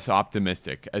nonetheless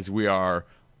optimistic, as we are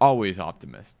always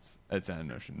optimists at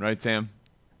SoundNotion. Right, Sam?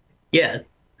 Yes.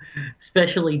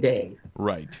 Especially Dave.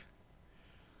 Right.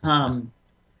 The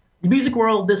music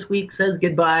world this week says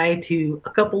goodbye to a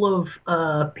couple of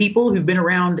people who've been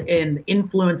around and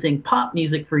influencing pop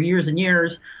music for years and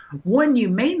years. One you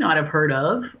may not have heard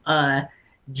of,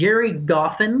 Jerry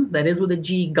Goffin, that is with a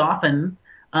G, Goffin,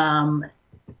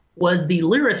 was the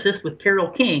lyricist with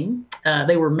Carole King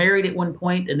They were married at one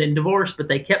point and then divorced, but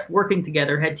they kept working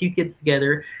together, had 2 kids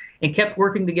together, and kept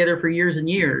working together for years and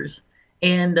years.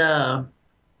 And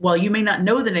while you may not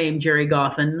know the name Jerry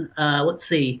Goffin, let's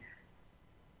see.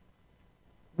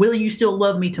 Will You Still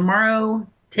Love Me Tomorrow?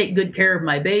 Take Good Care of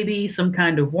My Baby, Some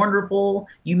Kind of Wonderful,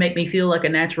 You Make Me Feel Like a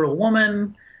Natural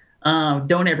Woman,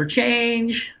 Don't Ever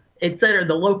Change, etc.,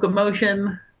 The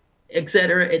Locomotion,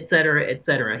 etc., etc.,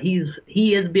 etc.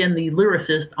 He has been the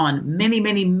lyricist on many,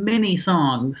 many, many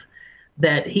songs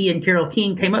that he and Carole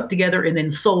King came up together and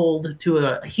then sold to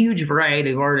a huge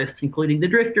variety of artists, including the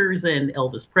Drifters and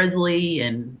Elvis Presley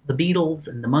and the Beatles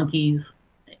and the Monkees,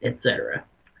 etc.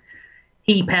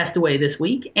 He passed away this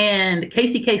week. And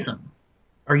Casey Kasem.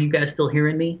 Are you guys still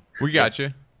hearing me? We got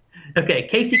you. Okay,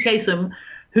 Casey Kasem,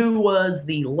 who was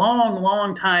the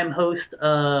long time host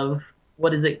of,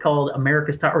 what is it called,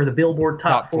 America's Top, or the Billboard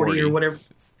Top 40 or whatever.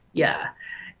 Yeah.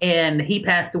 And he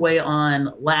passed away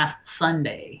on last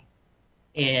Sunday.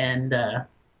 And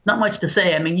not much to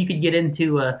say. I mean, you could get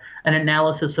into an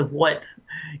analysis of what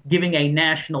giving a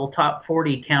national top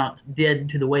 40 count did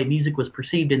to the way music was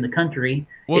perceived in the country.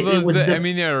 Well, I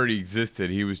mean, it already existed.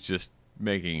 He was just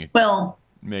making it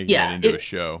into a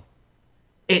show.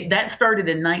 That started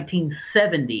in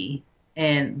 1970,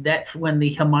 and that's when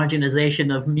the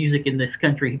homogenization of music in this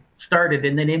country started.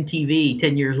 And then MTV,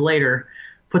 10 years later,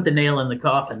 put the nail in the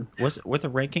coffin. Were the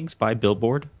rankings by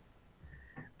Billboard?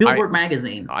 Billboard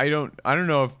magazine. I don't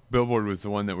know if Billboard was the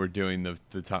one that were doing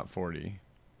the top 40.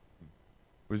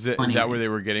 Is that where they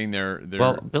were getting their I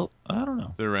don't know,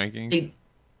 their rankings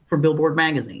for Billboard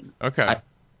magazine? Okay. I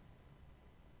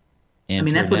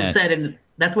mean, that's what it said,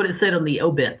 that's what it said on the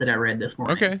obit that I read this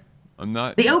morning. Okay. I'm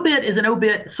not. The obit is an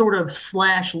obit sort of /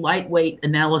 lightweight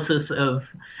analysis of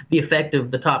the effect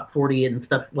of the top 40 and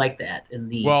stuff like that.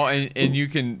 And you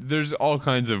can. There's all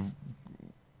kinds of.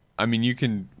 I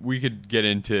mean, we could get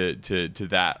into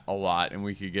that a lot, and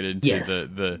we could get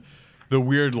into the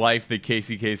weird life that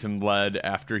Casey Kasem led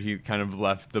after he kind of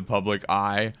left the public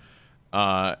eye,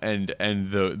 and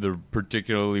the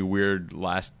particularly weird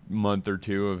last month or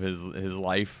two of his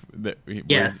life that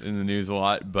was in the news a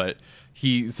lot. But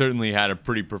he certainly had a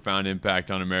pretty profound impact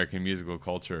on American musical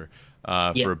culture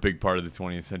for a big part of the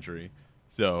 20th century.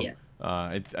 So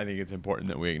I think it's important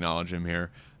that we acknowledge him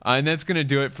here. And that's going to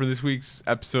do it for this week's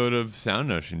episode of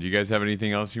SoundNotion. Do you guys have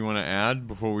anything else you want to add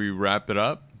before we wrap it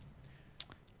up?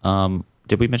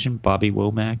 Did we mention Bobby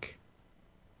Womack?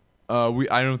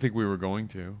 I don't think we were going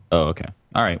to. Oh, okay.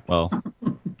 All right. Well,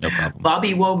 no problem.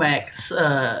 Bobby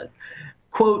Womack's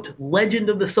quote, legend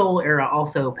of the soul era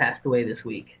also passed away this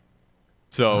week.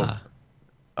 So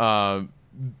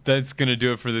that's going to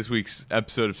do it for this week's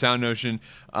episode of SoundNotion.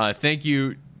 Thank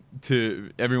you to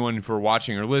everyone for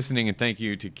watching or listening, and thank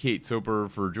you to Kate Soper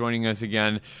for joining us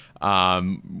again.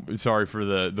 Sorry for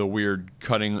the weird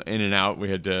cutting in and out. We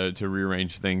had to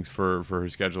rearrange things for her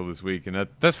schedule this week, and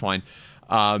that's fine.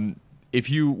 If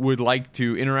you would like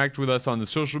to interact with us on the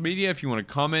social media, if you want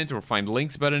to comment or find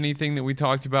links about anything that we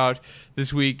talked about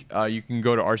this week, you can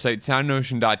go to our site,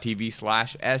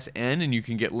 soundnotion.tv/SN, and you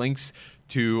can get links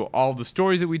to all the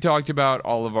stories that we talked about,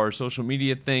 all of our social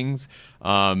media things.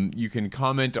 You can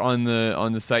comment on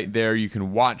the site there. You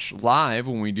can watch live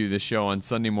when we do this show on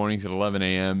Sunday mornings at 11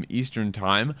 a.m. Eastern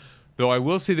Time. Though I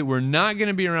will say that we're not going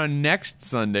to be around next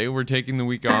Sunday. We're taking the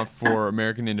week off for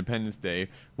American Independence Day.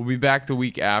 We'll be back the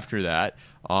week after that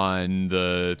on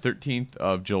the 13th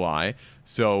of July.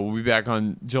 So we'll be back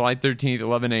on July 13th,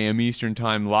 11 a.m. Eastern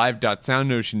Time,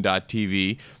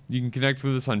 live.soundnotion.tv. You can connect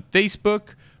with us on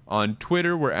Facebook. On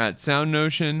Twitter, we're at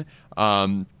SoundNotion.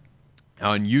 On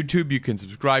YouTube, you can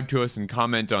subscribe to us and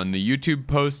comment on the YouTube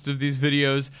posts of these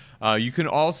videos. You can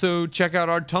also check out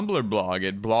our Tumblr blog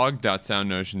at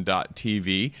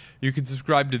blog.soundnotion.tv. You can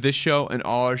subscribe to this show and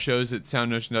all our shows at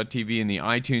soundnotion.tv in the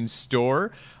iTunes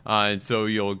store. And so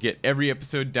you'll get every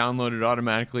episode downloaded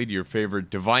automatically to your favorite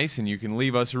device, and you can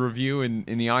leave us a review in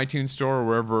the iTunes store or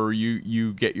wherever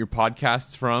you get your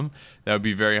podcasts from. That would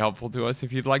be very helpful to us.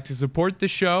 If you'd like to support the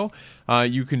show,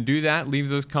 you can do that. Leave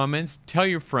those comments. Tell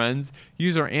your friends.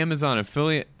 Use our Amazon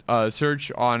affiliate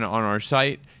search on our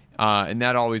site, and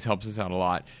that always helps us out a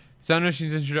lot.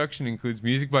 SoundNotion's introduction includes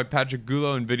music by Patrick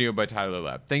Gulo and video by Tyler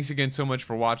Lapp. Thanks again so much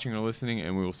for watching or listening,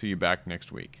 and we will see you back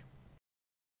next week.